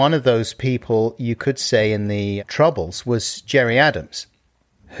obviously, one of those people, you could say, in the Troubles was Gerry Adams,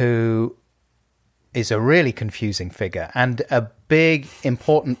 who is a really confusing figure and a big,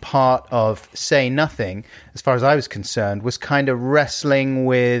 important part of Say Nothing, as far as I was concerned, was kind of wrestling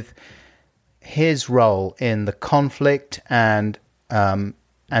with his role in the conflict and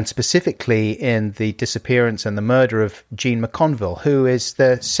specifically in the disappearance and the murder of Jean McConville, who is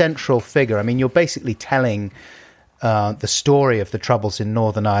the central figure. You're basically telling the story of the Troubles in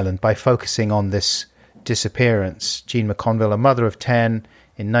Northern Ireland by focusing on this disappearance. Jean McConville, a mother of 10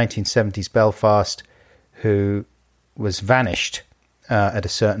 in 1970s Belfast, who was vanished at a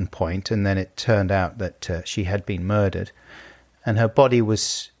certain point, and then it turned out that she had been murdered. And her body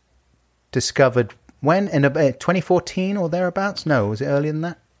was discovered when? In 2014 or thereabouts? No, was it earlier than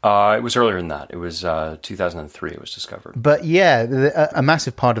that? It was earlier than that. It was 2003 it was discovered. But yeah, a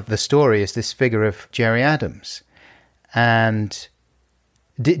massive part of the story is this figure of Gerry Adams. And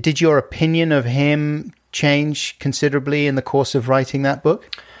did your opinion of him change considerably in the course of writing that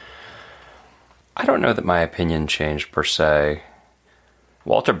book? I don't know that my opinion changed per se.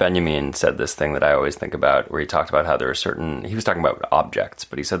 Walter Benjamin said this thing that I always think about, where he talked about how there are certain, he was talking about objects,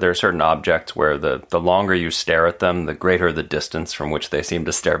 but he said there are certain objects where the longer you stare at them, the greater the distance from which they seem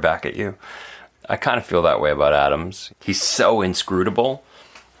to stare back at you. I kind of feel that way about Adams. He's so inscrutable,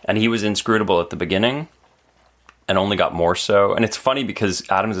 and he was inscrutable at the beginning and only got more so. And it's funny because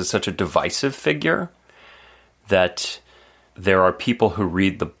Adams is such a divisive figure that there are people who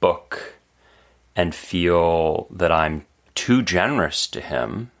read the book and feel that I'm too generous to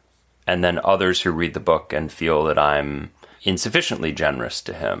him, and then others who read the book and feel that I'm insufficiently generous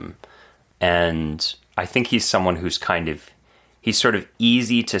to him. And I think he's someone who's he's sort of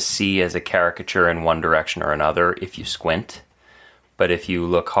easy to see as a caricature in one direction or another if you squint. But if you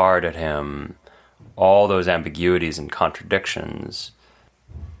look hard at him, all those ambiguities and contradictions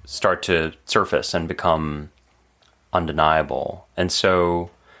start to surface and become undeniable. And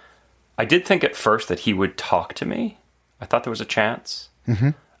so I did think at first that he would talk to me. I thought there was a chance.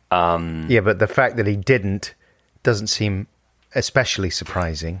 Mm-hmm. Yeah, but the fact that he didn't doesn't seem especially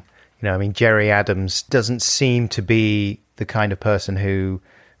surprising. Gerry Adams doesn't seem to be the kind of person who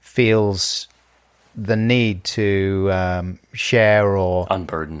feels the need to share or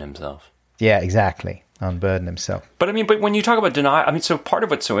unburden himself. Yeah, exactly. Unburden himself. But when you talk about denial, so part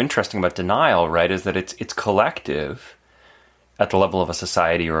of what's so interesting about denial, right, is that it's collective at the level of a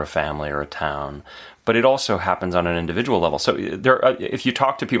society or a family or a town, but it also happens on an individual level. So if you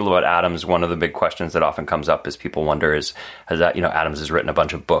talk to people about Adams, one of the big questions that often comes up is people wonder Adams has written a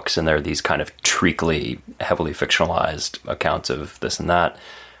bunch of books and there are these kind of treacly, heavily fictionalized accounts of this and that.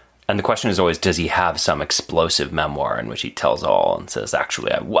 And the question is always, does he have some explosive memoir in which he tells all and says,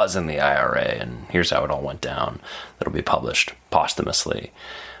 actually, I was in the IRA and here's how it all went down, that'll be published posthumously.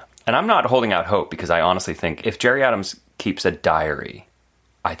 And I'm not holding out hope, because I honestly think if Gerry Adams keeps a diary,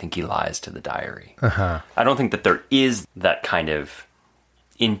 I think he lies to the diary. Uh-huh. I don't think that there is that kind of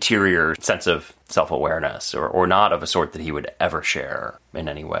interior sense of self-awareness or not of a sort that he would ever share in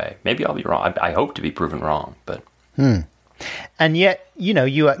any way. Maybe I'll be wrong. I hope to be proven wrong, but... And yet,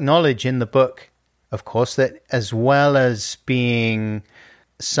 you acknowledge in the book, of course, that as well as being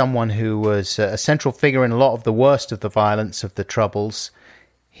someone who was a central figure in a lot of the worst of the violence of the Troubles,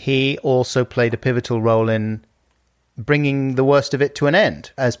 he also played a pivotal role in bringing the worst of it to an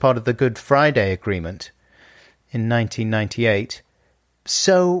end as part of the Good Friday Agreement in 1998.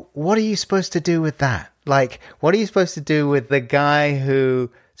 So what are you supposed to do with that? What are you supposed to do with the guy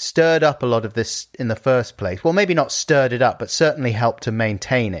who stirred up a lot of this in the first place? Well, maybe not stirred it up, but certainly helped to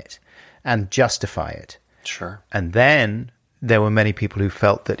maintain it and justify it. Sure. And then there were many people who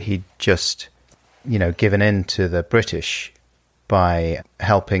felt that he'd just, given in to the British by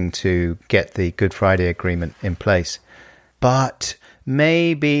helping to get the Good Friday Agreement in place. But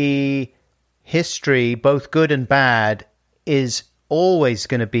maybe history, both good and bad, is always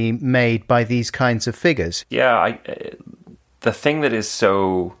going to be made by these kinds of figures. Yeah, the thing that is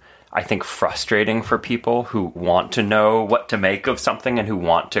so, I think, frustrating for people who want to know what to make of something and who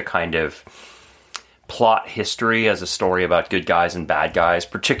want to kind of plot history as a story about good guys and bad guys,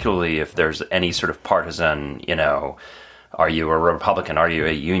 particularly if there's any sort of partisan, are you a Republican? Are you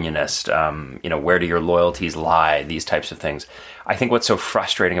a Unionist? Where do your loyalties lie? These types of things. I think what's so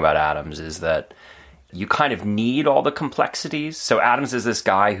frustrating about Adams is that you kind of need all the complexities. So Adams is this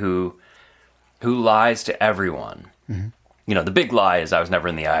guy who lies to everyone. Mm-hmm. The big lie is I was never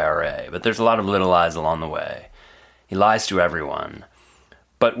in the IRA, but there's a lot of little lies along the way. He lies to everyone.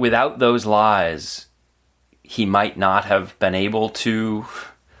 But without those lies, he might not have been able to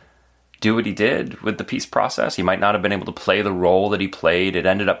do what he did with the peace process. He might not have been able to play the role that he played. It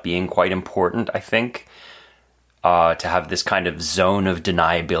ended up being quite important, I think, to have this kind of zone of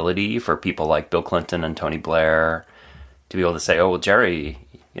deniability for people like Bill Clinton and Tony Blair to be able to say, oh, well, Gerry,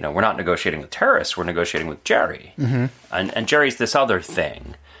 we're not negotiating with terrorists, we're negotiating with Gerry. Mm-hmm. And Gerry's this other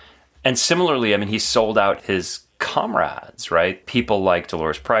thing. And similarly, he sold out his comrades, right? People like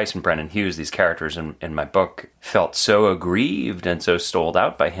Dolores Price and Brendan Hughes, these characters in my book, felt so aggrieved and so sold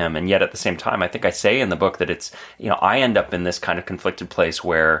out by him. And yet at the same time, I think I say in the book that it's, I end up in this kind of conflicted place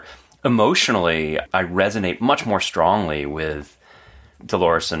where emotionally I resonate much more strongly with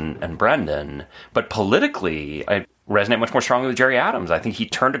Dolores and Brendan, but politically I resonate much more strongly with Gerry Adams. I think he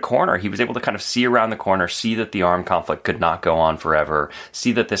turned a corner. He was able to kind of see around the corner, see that the armed conflict could not go on forever,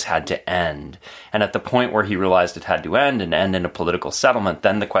 see that this had to end. And at the point where he realized it had to end and end in a political settlement,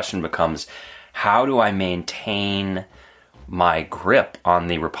 then the question becomes, how do I maintain my grip on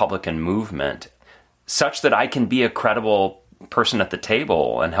the Republican movement such that I can be a credible person at the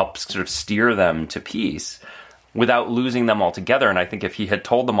table and help sort of steer them to peace without losing them altogether? And I think if he had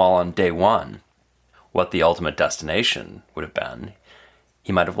told them all on day one what the ultimate destination would have been,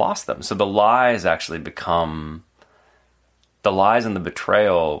 he might have lost them. So the lies actually become, the lies and the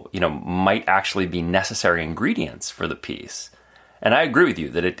betrayal, might actually be necessary ingredients for the piece. And I agree with you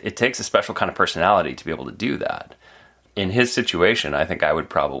that it takes a special kind of personality to be able to do that. In his situation, I think I would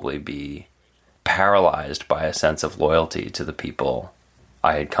probably be paralyzed by a sense of loyalty to the people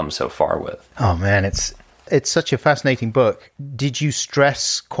I had come so far with. Oh man, it's such a fascinating book. Did you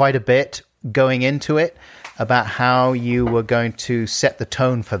stress quite a bit going into it about how you were going to set the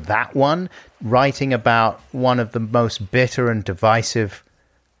tone for that one, writing about one of the most bitter and divisive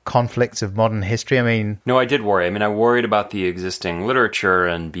conflicts of modern history? I mean... No, I did worry. I worried about the existing literature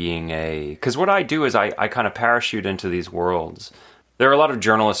and being because what I do is I kind of parachute into these worlds. There are a lot of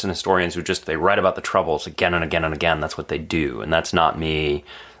journalists and historians who they write about the Troubles again and again and again. That's what they do, and that's not me.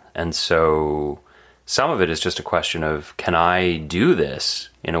 And so some of it is just a question of, can I do this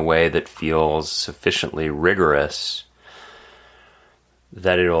in a way that feels sufficiently rigorous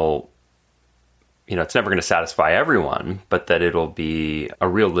that it'll, it's never going to satisfy everyone, but that it'll be a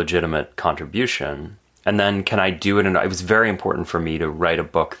real legitimate contribution. And then can I do it? And it was very important for me to write a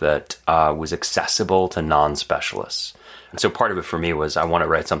book that was accessible to non-specialists. And so part of it for me was I want to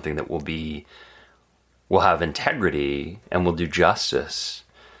write something that will have integrity and will do justice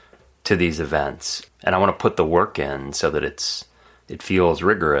to these events. And I want to put the work in so that it feels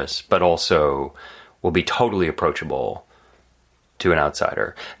rigorous, but also will be totally approachable to an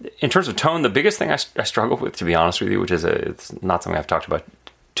outsider. In terms of tone, the biggest thing I struggle with, to be honest with you, which is it's not something I've talked about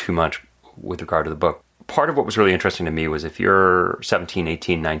too much with regard to the book. Part of what was really interesting to me was if you're 17,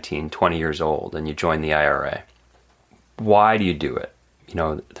 18, 19, 20 years old and you join the IRA, why do you do it?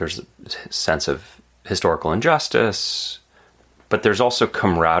 There's a sense of historical injustice, but there's also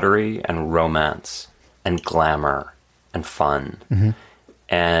camaraderie and romance and glamour and fun. Mm-hmm.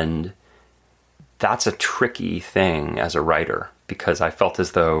 And that's a tricky thing as a writer, because I felt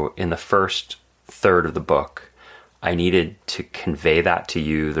as though in the first third of the book, I needed to convey that to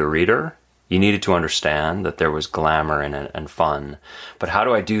you, the reader. You needed to understand that there was glamour in it and fun. But how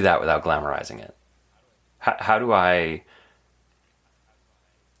do I do that without glamorizing it? How do I...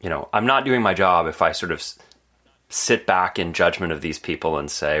 I'm not doing my job if I sort of sit back in judgment of these people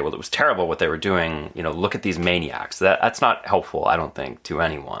and say, well, it was terrible what they were doing. Look at these maniacs. That's not helpful, I don't think, to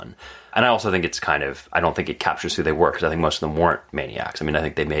anyone. And I also think I don't think it captures who they were, because I think most of them weren't maniacs. I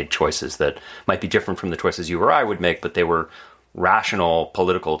think they made choices that might be different from the choices you or I would make, but they were rational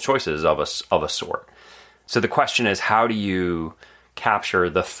political choices of a sort. So the question is, how do you capture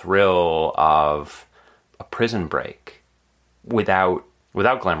the thrill of a prison break without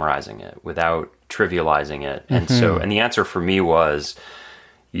glamorizing it, without trivializing it? And and the answer for me was,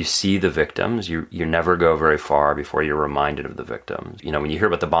 you see the victims, you never go very far before you're reminded of the victims. When you hear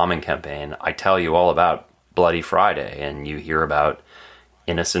about the bombing campaign, I tell you all about Bloody Friday, and you hear about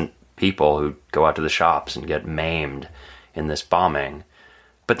innocent people who go out to the shops and get maimed in this bombing.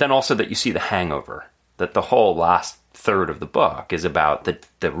 But then also that you see the hangover, that the whole last third of the book is about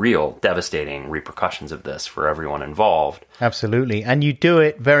the real devastating repercussions of this for everyone involved. Absolutely. And you do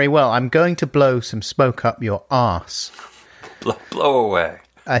it very well. I'm going to blow some smoke up your arse. Blow away.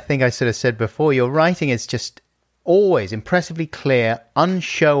 I think I sort of said before, your writing is just always impressively clear,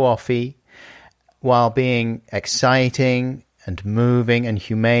 unshow-offy, while being exciting and moving and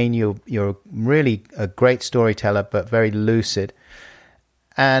humane. You're really a great storyteller, but very lucid.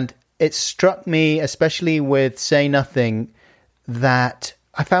 And it struck me, especially with Say Nothing, that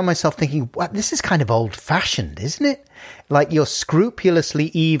I found myself thinking, what, this is kind of old-fashioned, isn't it? Like, you're scrupulously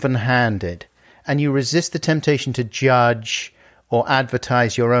even-handed, and you resist the temptation to judge or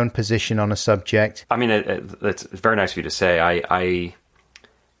advertise your own position on a subject. It's very nice of you to say. I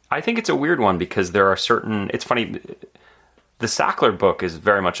think it's a weird one, because there are certain... It's funny, the Sackler book is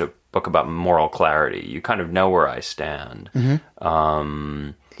very much a book about moral clarity. You kind of know where I stand.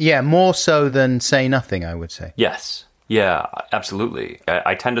 Mm-hmm. Yeah, more so than Say Nothing, I would say. Yes. Yeah, absolutely.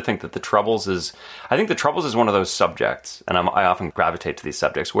 I tend to think that the Troubles is one of those subjects, and I often gravitate to these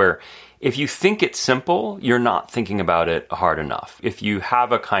subjects, where if you think it's simple, you're not thinking about it hard enough. If you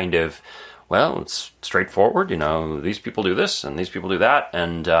have a kind of, well, it's straightforward, these people do this and these people do that,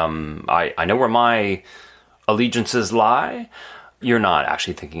 and I know where my allegiances lie, you're not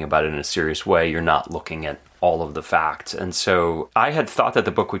actually thinking about it in a serious way. You're not looking at all of the facts. And so I had thought that the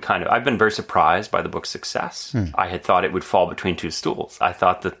book would I've been very surprised by the book's success. I had thought it would fall between two stools. I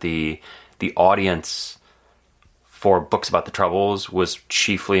thought that the audience for books about the Troubles was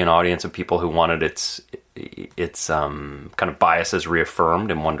chiefly an audience of people who wanted its kind of biases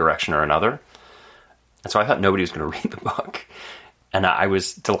reaffirmed in one direction or another. And so I thought nobody was going to read the book. And I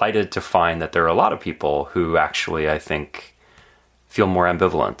was delighted to find that there are a lot of people who actually, I think, feel more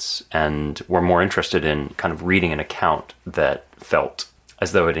ambivalence and were more interested in kind of reading an account that felt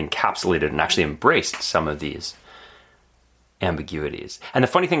as though it encapsulated and actually embraced some of these ambiguities. And the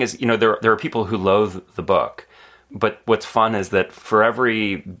funny thing is, there are people who loathe the book, but what's fun is that for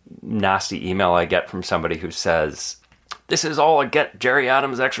every nasty email I get from somebody who says, this is all a get Jerry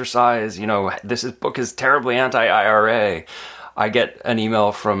Adams exercise, this book is terribly anti-IRA, I get an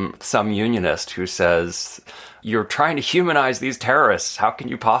email from some unionist who says, you're trying to humanize these terrorists. How can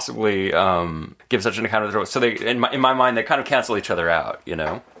you possibly give such an account of the... So they, in my mind, they kind of cancel each other out,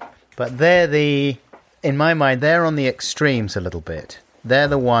 But in my mind, they're on the extremes a little bit. They're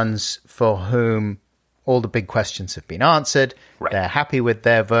the ones for whom all the big questions have been answered. Right. They're happy with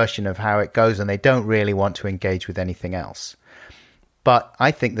their version of how it goes, and they don't really want to engage with anything else. But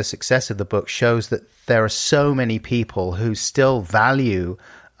I think the success of the book shows that there are so many people who still value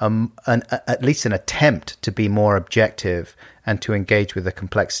at least an attempt to be more objective and to engage with the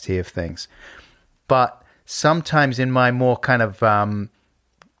complexity of things. But sometimes in my more kind of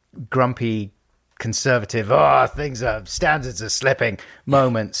grumpy, conservative, standards are slipping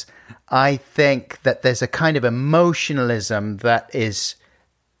moments, I think that there's a kind of emotionalism that is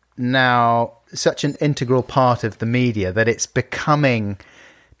now such an integral part of the media that it's becoming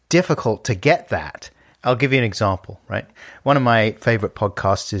difficult to get that. I'll give you an example, right? One of my favorite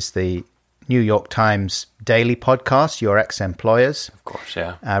podcasts is the New York Times daily podcast, Your Ex-Employers. Of course,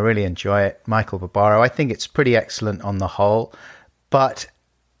 yeah. I really enjoy it. Michael Barbaro. I think it's pretty excellent on the whole. But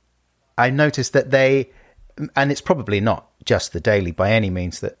I noticed that and it's probably not just the daily by any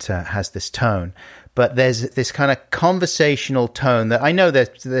means that has this tone, but there's this kind of conversational tone that I know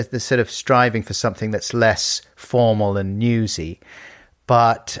that they're sort of striving for something that's less formal and newsy,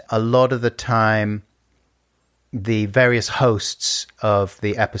 but a lot of the time the various hosts of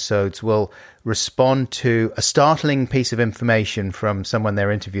the episodes will respond to a startling piece of information from someone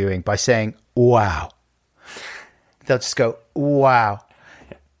they're interviewing by saying, wow. They'll just go, wow.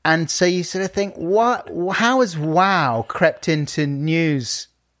 And so you sort of think, how has wow crept into news,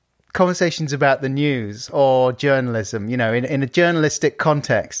 conversations about the news or journalism, in a journalistic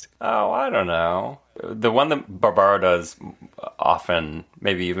context? Oh, I don't know. The one that Barbaro does often,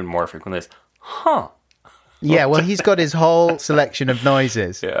 maybe even more frequently, is, huh. Yeah, well, he's got his whole selection of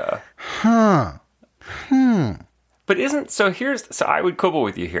noises. Yeah. Huh. But so I would quibble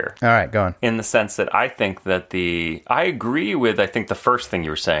with you here. All right, go on. In the sense that I think that I agree with, I think the first thing you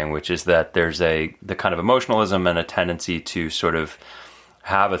were saying, which is that there's the kind of emotionalism and a tendency to sort of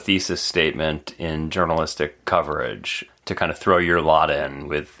have a thesis statement in journalistic coverage to kind of throw your lot in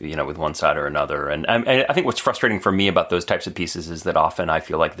with one side or another. And I think what's frustrating for me about those types of pieces is that often I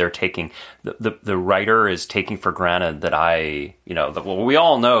feel like they're taking, the writer is taking for granted that we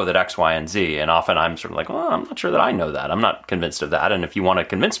all know that X, Y, and Z. And often I'm sort of like, well, I'm not sure that I know that. I'm not convinced of that. And if you want to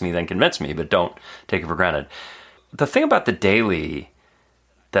convince me, then convince me, but don't take it for granted. The thing about the daily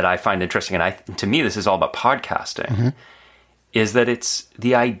that I find interesting, and to me, this is all about podcasting, mm-hmm. is that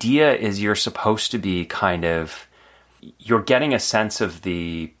the idea is you're supposed to be kind of, you're getting a sense of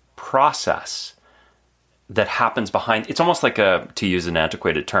the process that happens behind. It's almost like to use an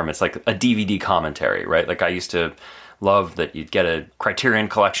antiquated term, it's like a DVD commentary, right? Like I used to love that you'd get a Criterion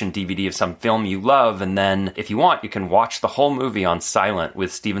Collection DVD of some film you love, and then if you want, you can watch the whole movie on silent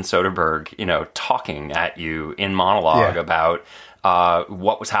with Steven Soderbergh, talking at you in monologue about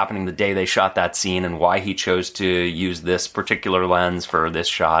what was happening the day they shot that scene and why he chose to use this particular lens for this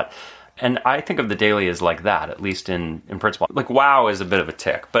shot. And I think of the daily as like that, at least in principle. Like, wow is a bit of a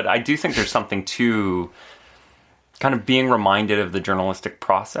tick, but I do think there's something to kind of being reminded of the journalistic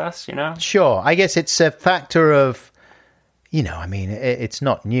process, Sure. I guess it's a factor of, it's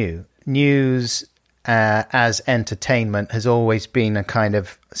not new. News as entertainment has always been a kind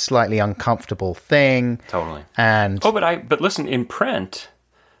of slightly uncomfortable thing. Totally. But listen, in print,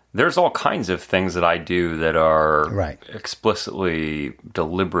 there's all kinds of things that I do that are explicitly,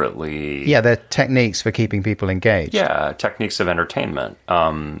 deliberately... Yeah, they're techniques for keeping people engaged. Yeah, techniques of entertainment.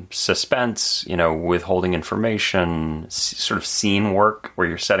 Suspense, withholding information, sort of scene work where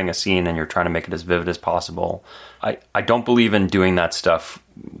you're setting a scene and you're trying to make it as vivid as possible. I don't believe in doing that stuff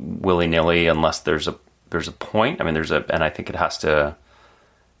willy-nilly unless there's a point. I mean, and I think it has to...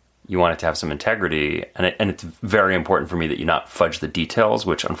 You want it to have some integrity, and it's very important for me that you not fudge the details,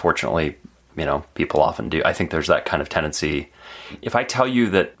 which unfortunately, people often do. I think there's that kind of tendency. If I tell you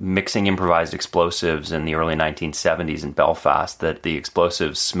that mixing improvised explosives in the early 1970s in Belfast, that the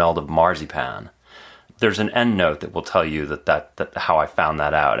explosives smelled of marzipan, there's an end note that will tell you that how I found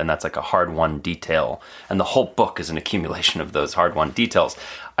that out, and that's like a hard-won detail. And the whole book is an accumulation of those hard-won details.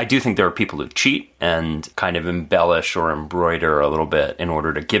 I do think there are people who cheat and kind of embellish or embroider a little bit in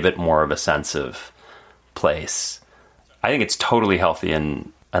order to give it more of a sense of place. I think it's totally healthy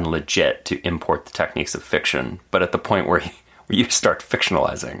and legit to import the techniques of fiction, but at the point where you start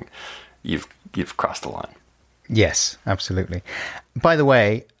fictionalizing, you've crossed the line. Yes, absolutely. By the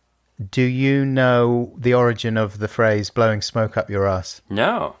way, do you know the origin of the phrase blowing smoke up your ass?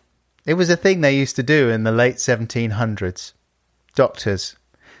 No. It was a thing they used to do in the late 1700s. Doctors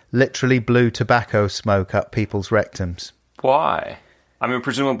literally blew tobacco smoke up people's rectums. Why? I mean,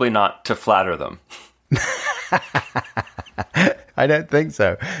 presumably not to flatter them. I don't think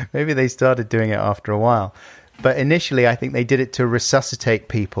so. Maybe they started doing it after a while. But initially, I think they did it to resuscitate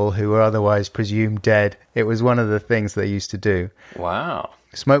people who were otherwise presumed dead. It was one of the things they used to do. Wow.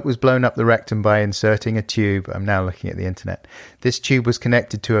 Smoke was blown up the rectum by inserting a tube. I'm now looking at the internet. This tube was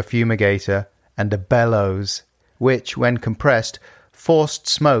connected to a fumigator and a bellows, which, when compressed, forced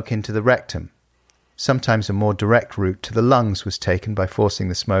smoke into the rectum. Sometimes a more direct route to the lungs was taken by forcing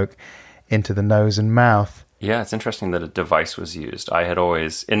the smoke into the nose and mouth. Yeah, it's interesting that a device was used. I had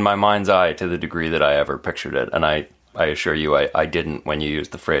always, in my mind's eye, to the degree that I ever pictured it, and I assure you I didn't when you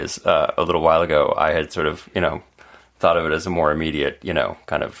used the phrase a little while ago. I had sort of, thought of it as a more immediate,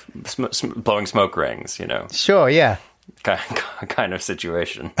 kind of blowing smoke rings, Sure, yeah. Kind of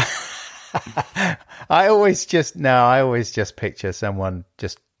situation. I always just picture someone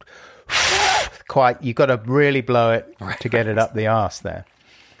just quite, you got to really blow it to get it up the arse there.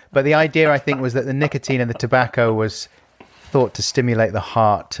 But the idea, I think, was that the nicotine in the tobacco was thought to stimulate the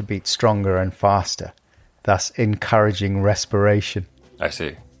heart to beat stronger and faster, thus encouraging respiration. I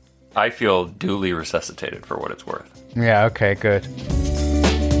see. I feel duly resuscitated for what it's worth. Yeah, okay, good.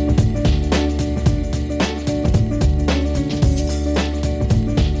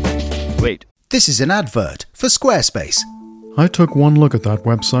 Wait. This is an advert for Squarespace. I took one look at that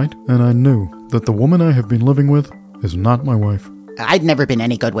website and I knew that the woman I have been living with is not my wife. I'd never been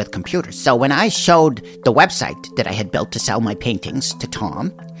any good with computers, so when I showed the website that I had built to sell my paintings to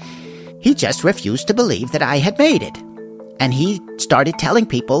Tom, he just refused to believe that I had made it. And he started telling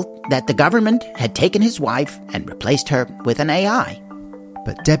people that the government had taken his wife and replaced her with an AI.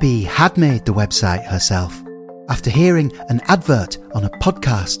 But Debbie had made the website herself. After hearing an advert on a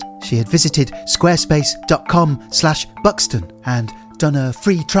podcast, she had visited squarespace.com/Buxton and done a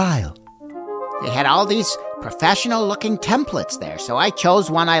free trial. They had all these professional-looking templates there, so I chose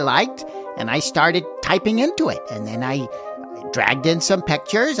one I liked, and I started typing into it. And then I dragged in some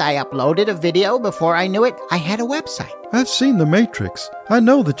pictures, I uploaded a video. Before I knew it, I had a website. I've seen The Matrix. I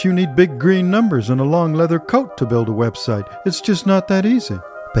know that you need big green numbers and a long leather coat to build a website. It's just not that easy.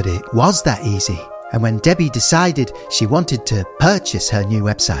 But it was that easy. And when Debbie decided she wanted to purchase her new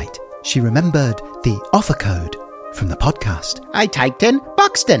website, she remembered the offer code from the podcast. I typed in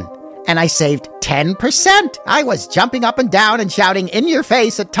Buxton, and I saved 10%. I was jumping up and down and shouting in your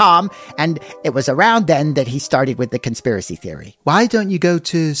face at Tom, and it was around then that he started with the conspiracy theory. Why don't you go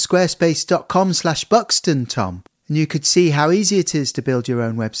to squarespace.com/Buxton, Tom, and you could see how easy it is to build your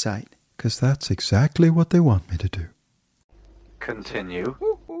own website? Because that's exactly what they want me to do. Continue.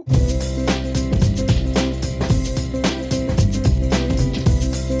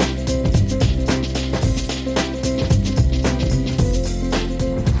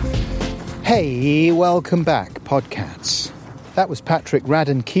 Hey, welcome back, Podcats. That was Patrick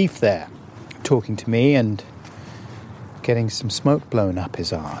Radden Keefe there, talking to me and getting some smoke blown up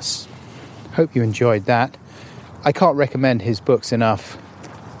his arse. Hope you enjoyed that. I can't recommend his books enough.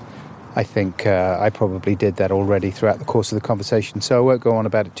 I think I probably did that already throughout the course of the conversation, so I won't go on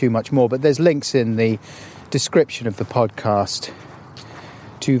about it too much more, but there's links in the description of the podcast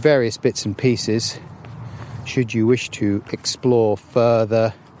to various bits and pieces, should you wish to explore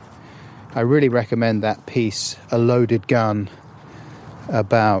further. I really recommend that piece, A Loaded Gun,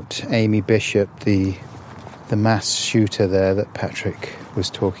 about Amy Bishop, the mass shooter there that Patrick was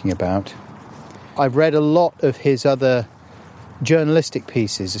talking about. I've read a lot of his other journalistic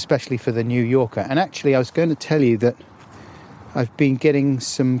pieces, especially for the New Yorker, and actually I was going to tell you that I've been getting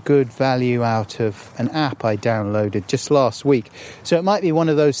some good value out of an app I downloaded just last week. So it might be one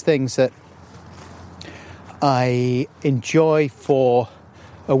of those things that I enjoy for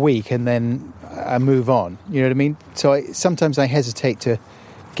a week and then I move on, you know what I mean? So sometimes I hesitate to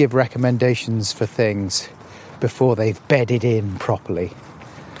give recommendations for things before they've bedded in properly.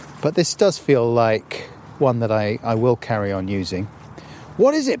 But this does feel like one that I will carry on using.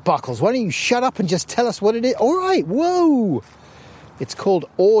 What is it, Buckles? Why don't you shut up and just tell us what it is? All right, whoa! It's called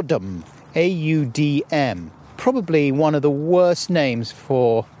Audum, AUDM. Probably one of the worst names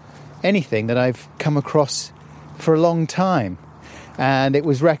for anything that I've come across for a long time. And it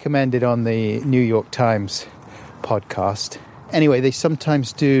was recommended on the New York Times podcast. Anyway, they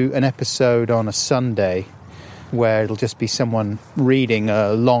sometimes do an episode on a Sunday where it'll just be someone reading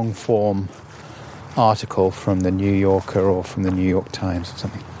a long-form article from the New Yorker or from the New York Times or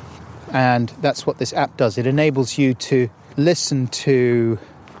something. And that's what this app does. It enables you to listen to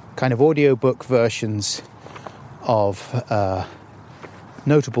kind of audiobook versions of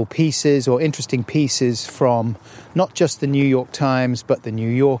notable pieces or interesting pieces from not just the New York Times, but the New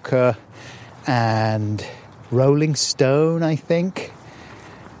Yorker and Rolling Stone, I think.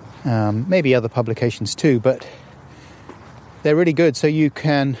 Maybe other publications too, but they're really good. So you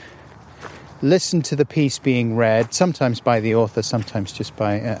can listen to the piece being read, sometimes by the author, sometimes just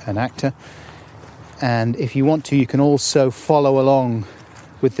by an actor. And if you want to, you can also follow along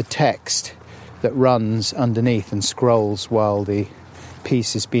with the text that runs underneath and scrolls while the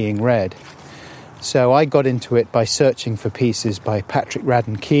piece is being read. So I got into it by searching for pieces by Patrick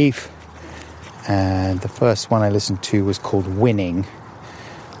Radden Keefe, and the first one I listened to was called Winning,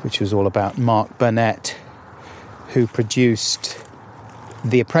 which was all about Mark Burnett, who produced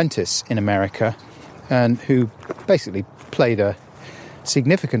The Apprentice in America and who basically played a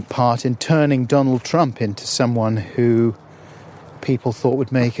significant part in turning Donald Trump into someone who people thought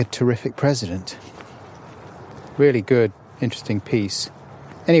would make a terrific president. Really good, interesting piece.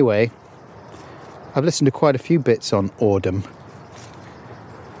 Anyway, I've listened to quite a few bits on Audum,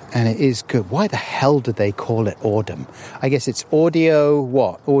 and it is good. Why the hell do they call it Audum? I guess it's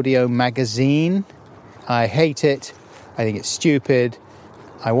audio, Audio magazine? I hate it. I think it's stupid.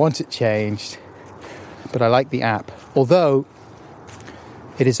 I want it changed. But I like the app. Although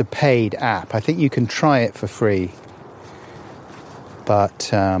it is a paid app. I think you can try it for free.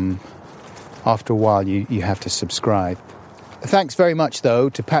 But after a while, you have to subscribe. Thanks very much, though,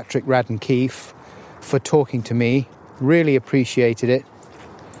 to Patrick Radden Keefe for talking to me. Really appreciated it.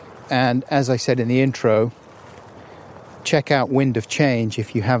 And as I said in the intro, check out Wind of Change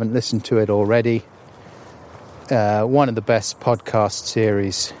if you haven't listened to it already. One of the best podcast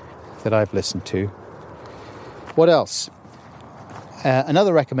series that I've listened to. What else?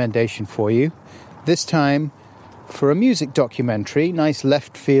 Another recommendation for you. This time for a music documentary, nice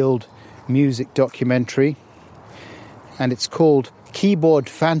left field music documentary. And it's called Keyboard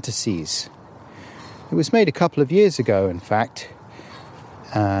Fantasies. It was made a couple of years ago, in fact,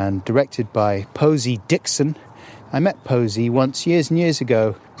 and directed by Posey Dixon. I met Posey once, years and years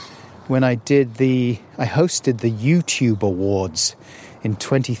ago, when I hosted the YouTube Awards in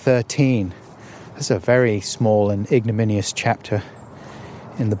 2013. That's a very small and ignominious chapter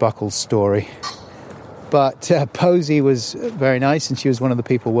in the Buckles story. But Posey was very nice, and she was one of the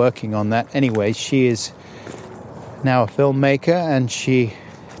people working on that. Anyway, she is now a filmmaker, and she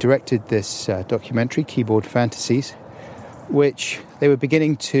directed this documentary, Keyboard Fantasies, which they were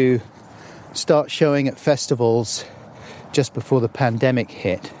beginning to start showing at festivals just before the pandemic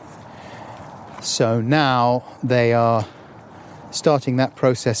hit. So now they are starting that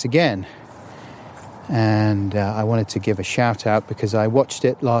process again. And I wanted to give a shout out because I watched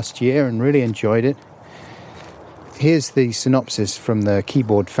it last year and really enjoyed it. Here's the synopsis from the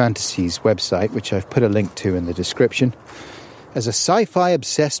Keyboard Fantasies website, which I've put a link to in the description. As a sci-fi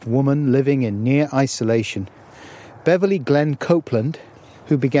obsessed woman living in near isolation, Beverly Glenn Copeland,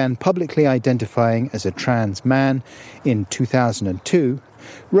 who began publicly identifying as a trans man in 2002,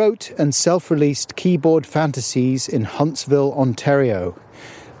 wrote and self-released Keyboard Fantasies in Huntsville, Ontario,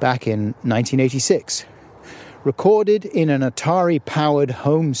 back in 1986. Recorded in an Atari-powered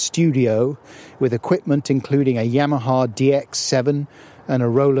home studio with equipment including a Yamaha DX7 and a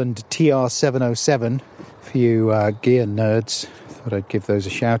Roland TR-707. For you gear nerds, thought I'd give those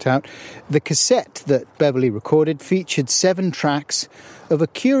a shout out. The cassette that Beverly recorded featured 7 tracks of a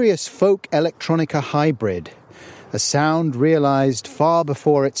curious folk electronica hybrid, a sound realized far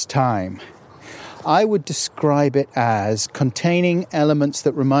before its time. I would describe it as containing elements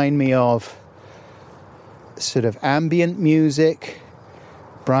that remind me of sort of ambient music,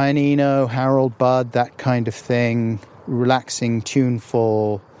 Brian Eno, Harold Budd, that kind of thing, relaxing,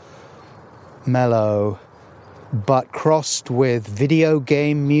 tuneful, mellow, but crossed with video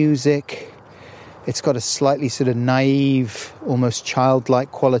game music. It's got a slightly sort of naive, almost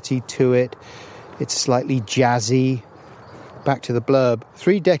childlike quality to it. It's slightly jazzy. Back to the blurb.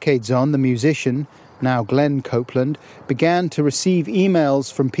 3 decades on, the musician, now Glenn Copeland, began to receive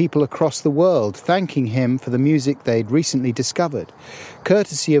emails from people across the world thanking him for the music they'd recently discovered.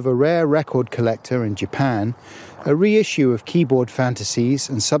 Courtesy of a rare record collector in Japan, a reissue of Keyboard Fantasies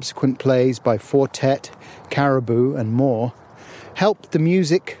and subsequent plays by Fortet, Caribou and more helped the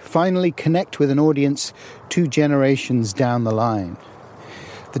music finally connect with an audience 2 generations down the line.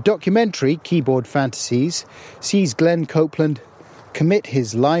 The documentary, Keyboard Fantasies, sees Glenn Copeland commit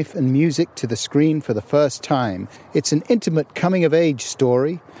his life and music to the screen for the first time. It's an intimate coming-of-age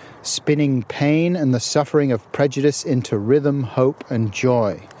story, spinning pain and the suffering of prejudice into rhythm, hope and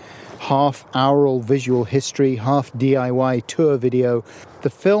joy. Half aural visual history, half DIY tour video, the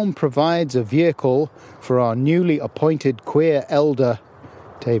film provides a vehicle for our newly appointed queer elder,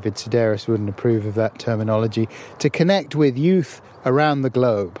 David Sedaris wouldn't approve of that terminology, to connect with youth around the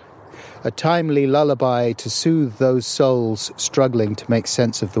globe. A timely lullaby to soothe those souls struggling to make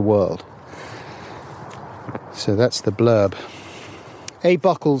sense of the world. So that's the blurb. A.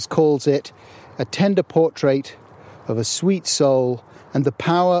 Buckles calls it a tender portrait of a sweet soul and the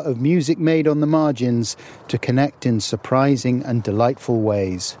power of music made on the margins to connect in surprising and delightful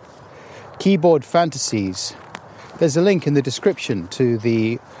ways. Keyboard Fantasies. There's a link in the description to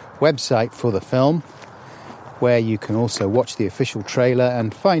the website for the film, where you can also watch the official trailer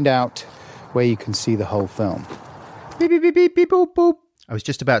and find out where you can see the whole film. Beep, beep, beep, beep, beep, boop, boop. I was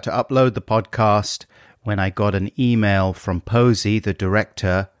just about to upload the podcast when I got an email from Posey, the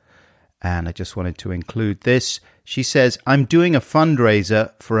director, and I just wanted to include this. She says, I'm doing a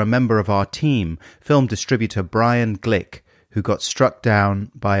fundraiser for a member of our team, film distributor Brian Glick, who got struck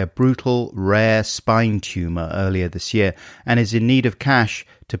down by a brutal, rare spine tumor earlier this year and is in need of cash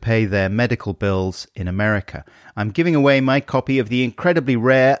to pay their medical bills in America. I'm giving away my copy of the incredibly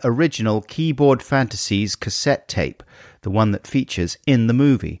rare original Keyboard Fantasies cassette tape, the one that features in the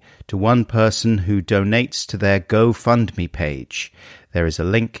movie, to one person who donates to their GoFundMe page. There is a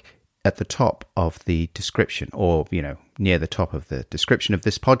link at the top of the description, or, near the top of the description of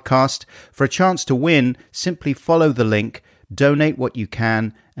this podcast. For a chance to win, simply follow the link, donate what you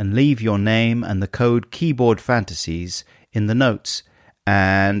can, and leave your name and the code Keyboard Fantasies in the notes.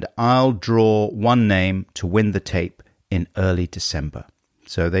 And I'll draw one name to win the tape in early December.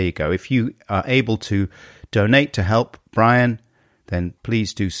 So there you go. If you are able to donate to help Brian, then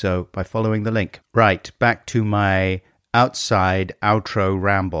please do so by following the link. Right, back to my outside outro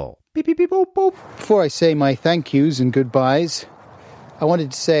ramble. Beep, beep, beep, boop, boop. Before I say my thank yous and goodbyes, I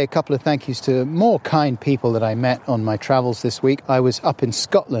wanted to say a couple of thank yous to more kind people that I met on my travels this week. I was up in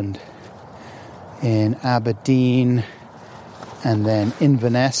Scotland, in Aberdeen, and then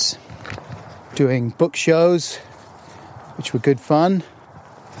Inverness, doing book shows, which were good fun.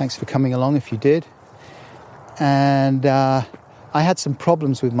 Thanks for coming along if you did. And I had some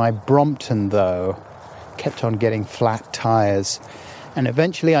problems with my Brompton, though. Kept on getting flat tires. And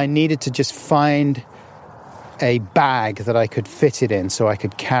eventually I needed to just find a bag that I could fit it in so I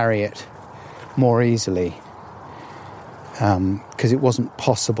could carry it more easily. Because it wasn't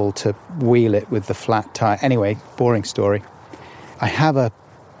possible to wheel it with the flat tire. Anyway, boring story. I have a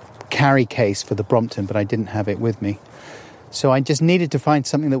carry case for the Brompton, but I didn't have it with me. So I just needed to find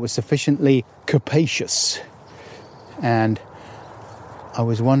something that was sufficiently capacious. And I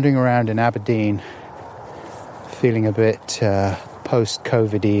was wandering around in Aberdeen, feeling a bit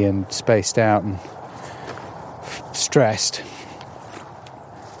post-COVID-y and spaced out and stressed.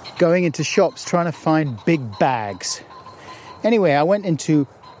 Going into shops, trying to find big bags. Anyway, I went into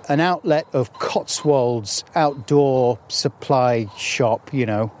an outlet of Cotswolds outdoor supply shop,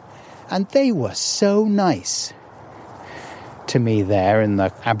 and they were so nice to me there in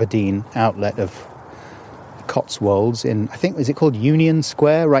the Aberdeen outlet of Cotswolds in, I think, is it called Union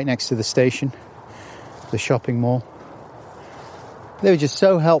Square, right next to the station, the shopping mall. They were just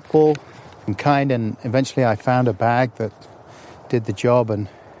so helpful and kind, and eventually I found a bag that did the job, and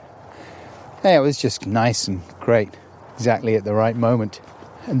it was just nice and great, exactly at the right moment.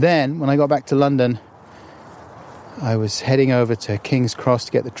 And then, when I got back to London, I was heading over to King's Cross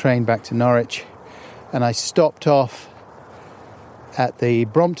to get the train back to Norwich, and I stopped off at the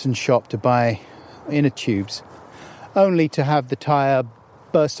Brompton shop to buy inner tubes, only to have the tyre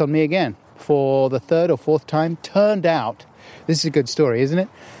burst on me again for the third or fourth time. Turned out, this is a good story, isn't it,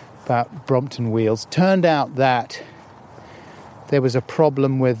 about Brompton wheels. Turned out that there was a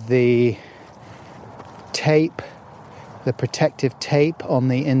problem with the tape, the protective tape on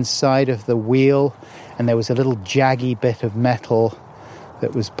the inside of the wheel, and there was a little jaggy bit of metal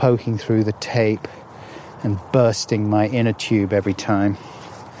that was poking through the tape and bursting my inner tube every time.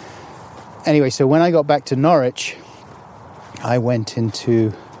 Anyway, so when I got back to Norwich, I went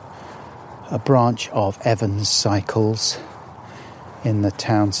into a branch of Evans Cycles in the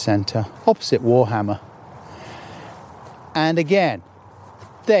town centre, opposite Warhammer. And again,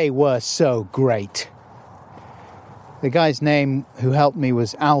 they were so great. The guy's name who helped me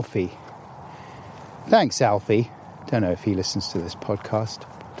was Alfie. Thanks, Alfie. Don't know if he listens to this podcast.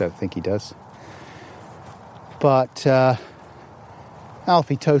 Don't think he does. But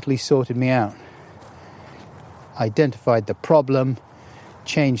Alfie totally sorted me out. Identified the problem,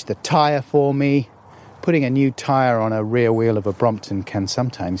 changed the tyre for me. Putting a new tyre on a rear wheel of a Brompton can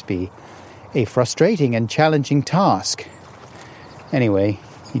sometimes be a frustrating and challenging task. Anyway,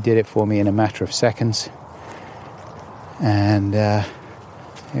 he did it for me in a matter of seconds. And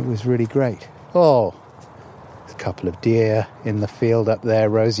it was really great. Oh, a couple of deer in the field up there.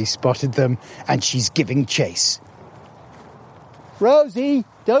 Rosie spotted them, and she's giving chase. Rosie,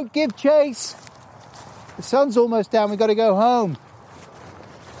 don't give chase. The sun's almost down. We've got to go home.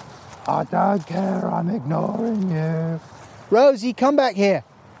 I don't care. I'm ignoring you. Rosie, come back here.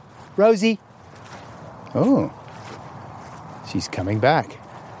 Rosie. Oh, she's coming back.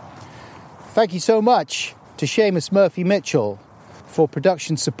 Thank you so much to Seamus Murphy-Mitchell for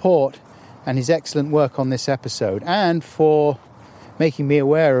production support and his excellent work on this episode, and for making me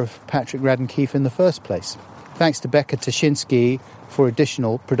aware of Patrick Radden Keefe in the first place. Thanks to Becca Tashinsky for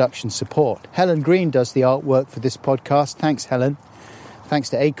additional production support. Helen Green does the artwork for this podcast. Thanks, Helen. Thanks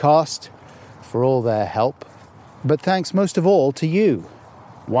to Acast for all their help. But thanks most of all to you.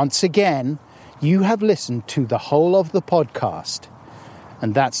 Once again, you have listened to the whole of the podcast.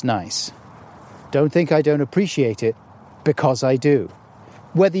 And that's nice. Don't think I don't appreciate it, because I do.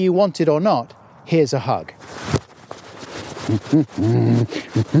 Whether you want it or not, here's a hug.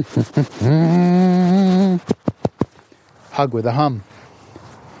 Hug with a hum.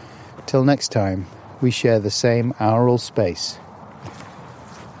 Till next time, we share the same aural space.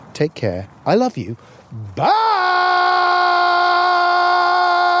 Take care. I love you. Bye!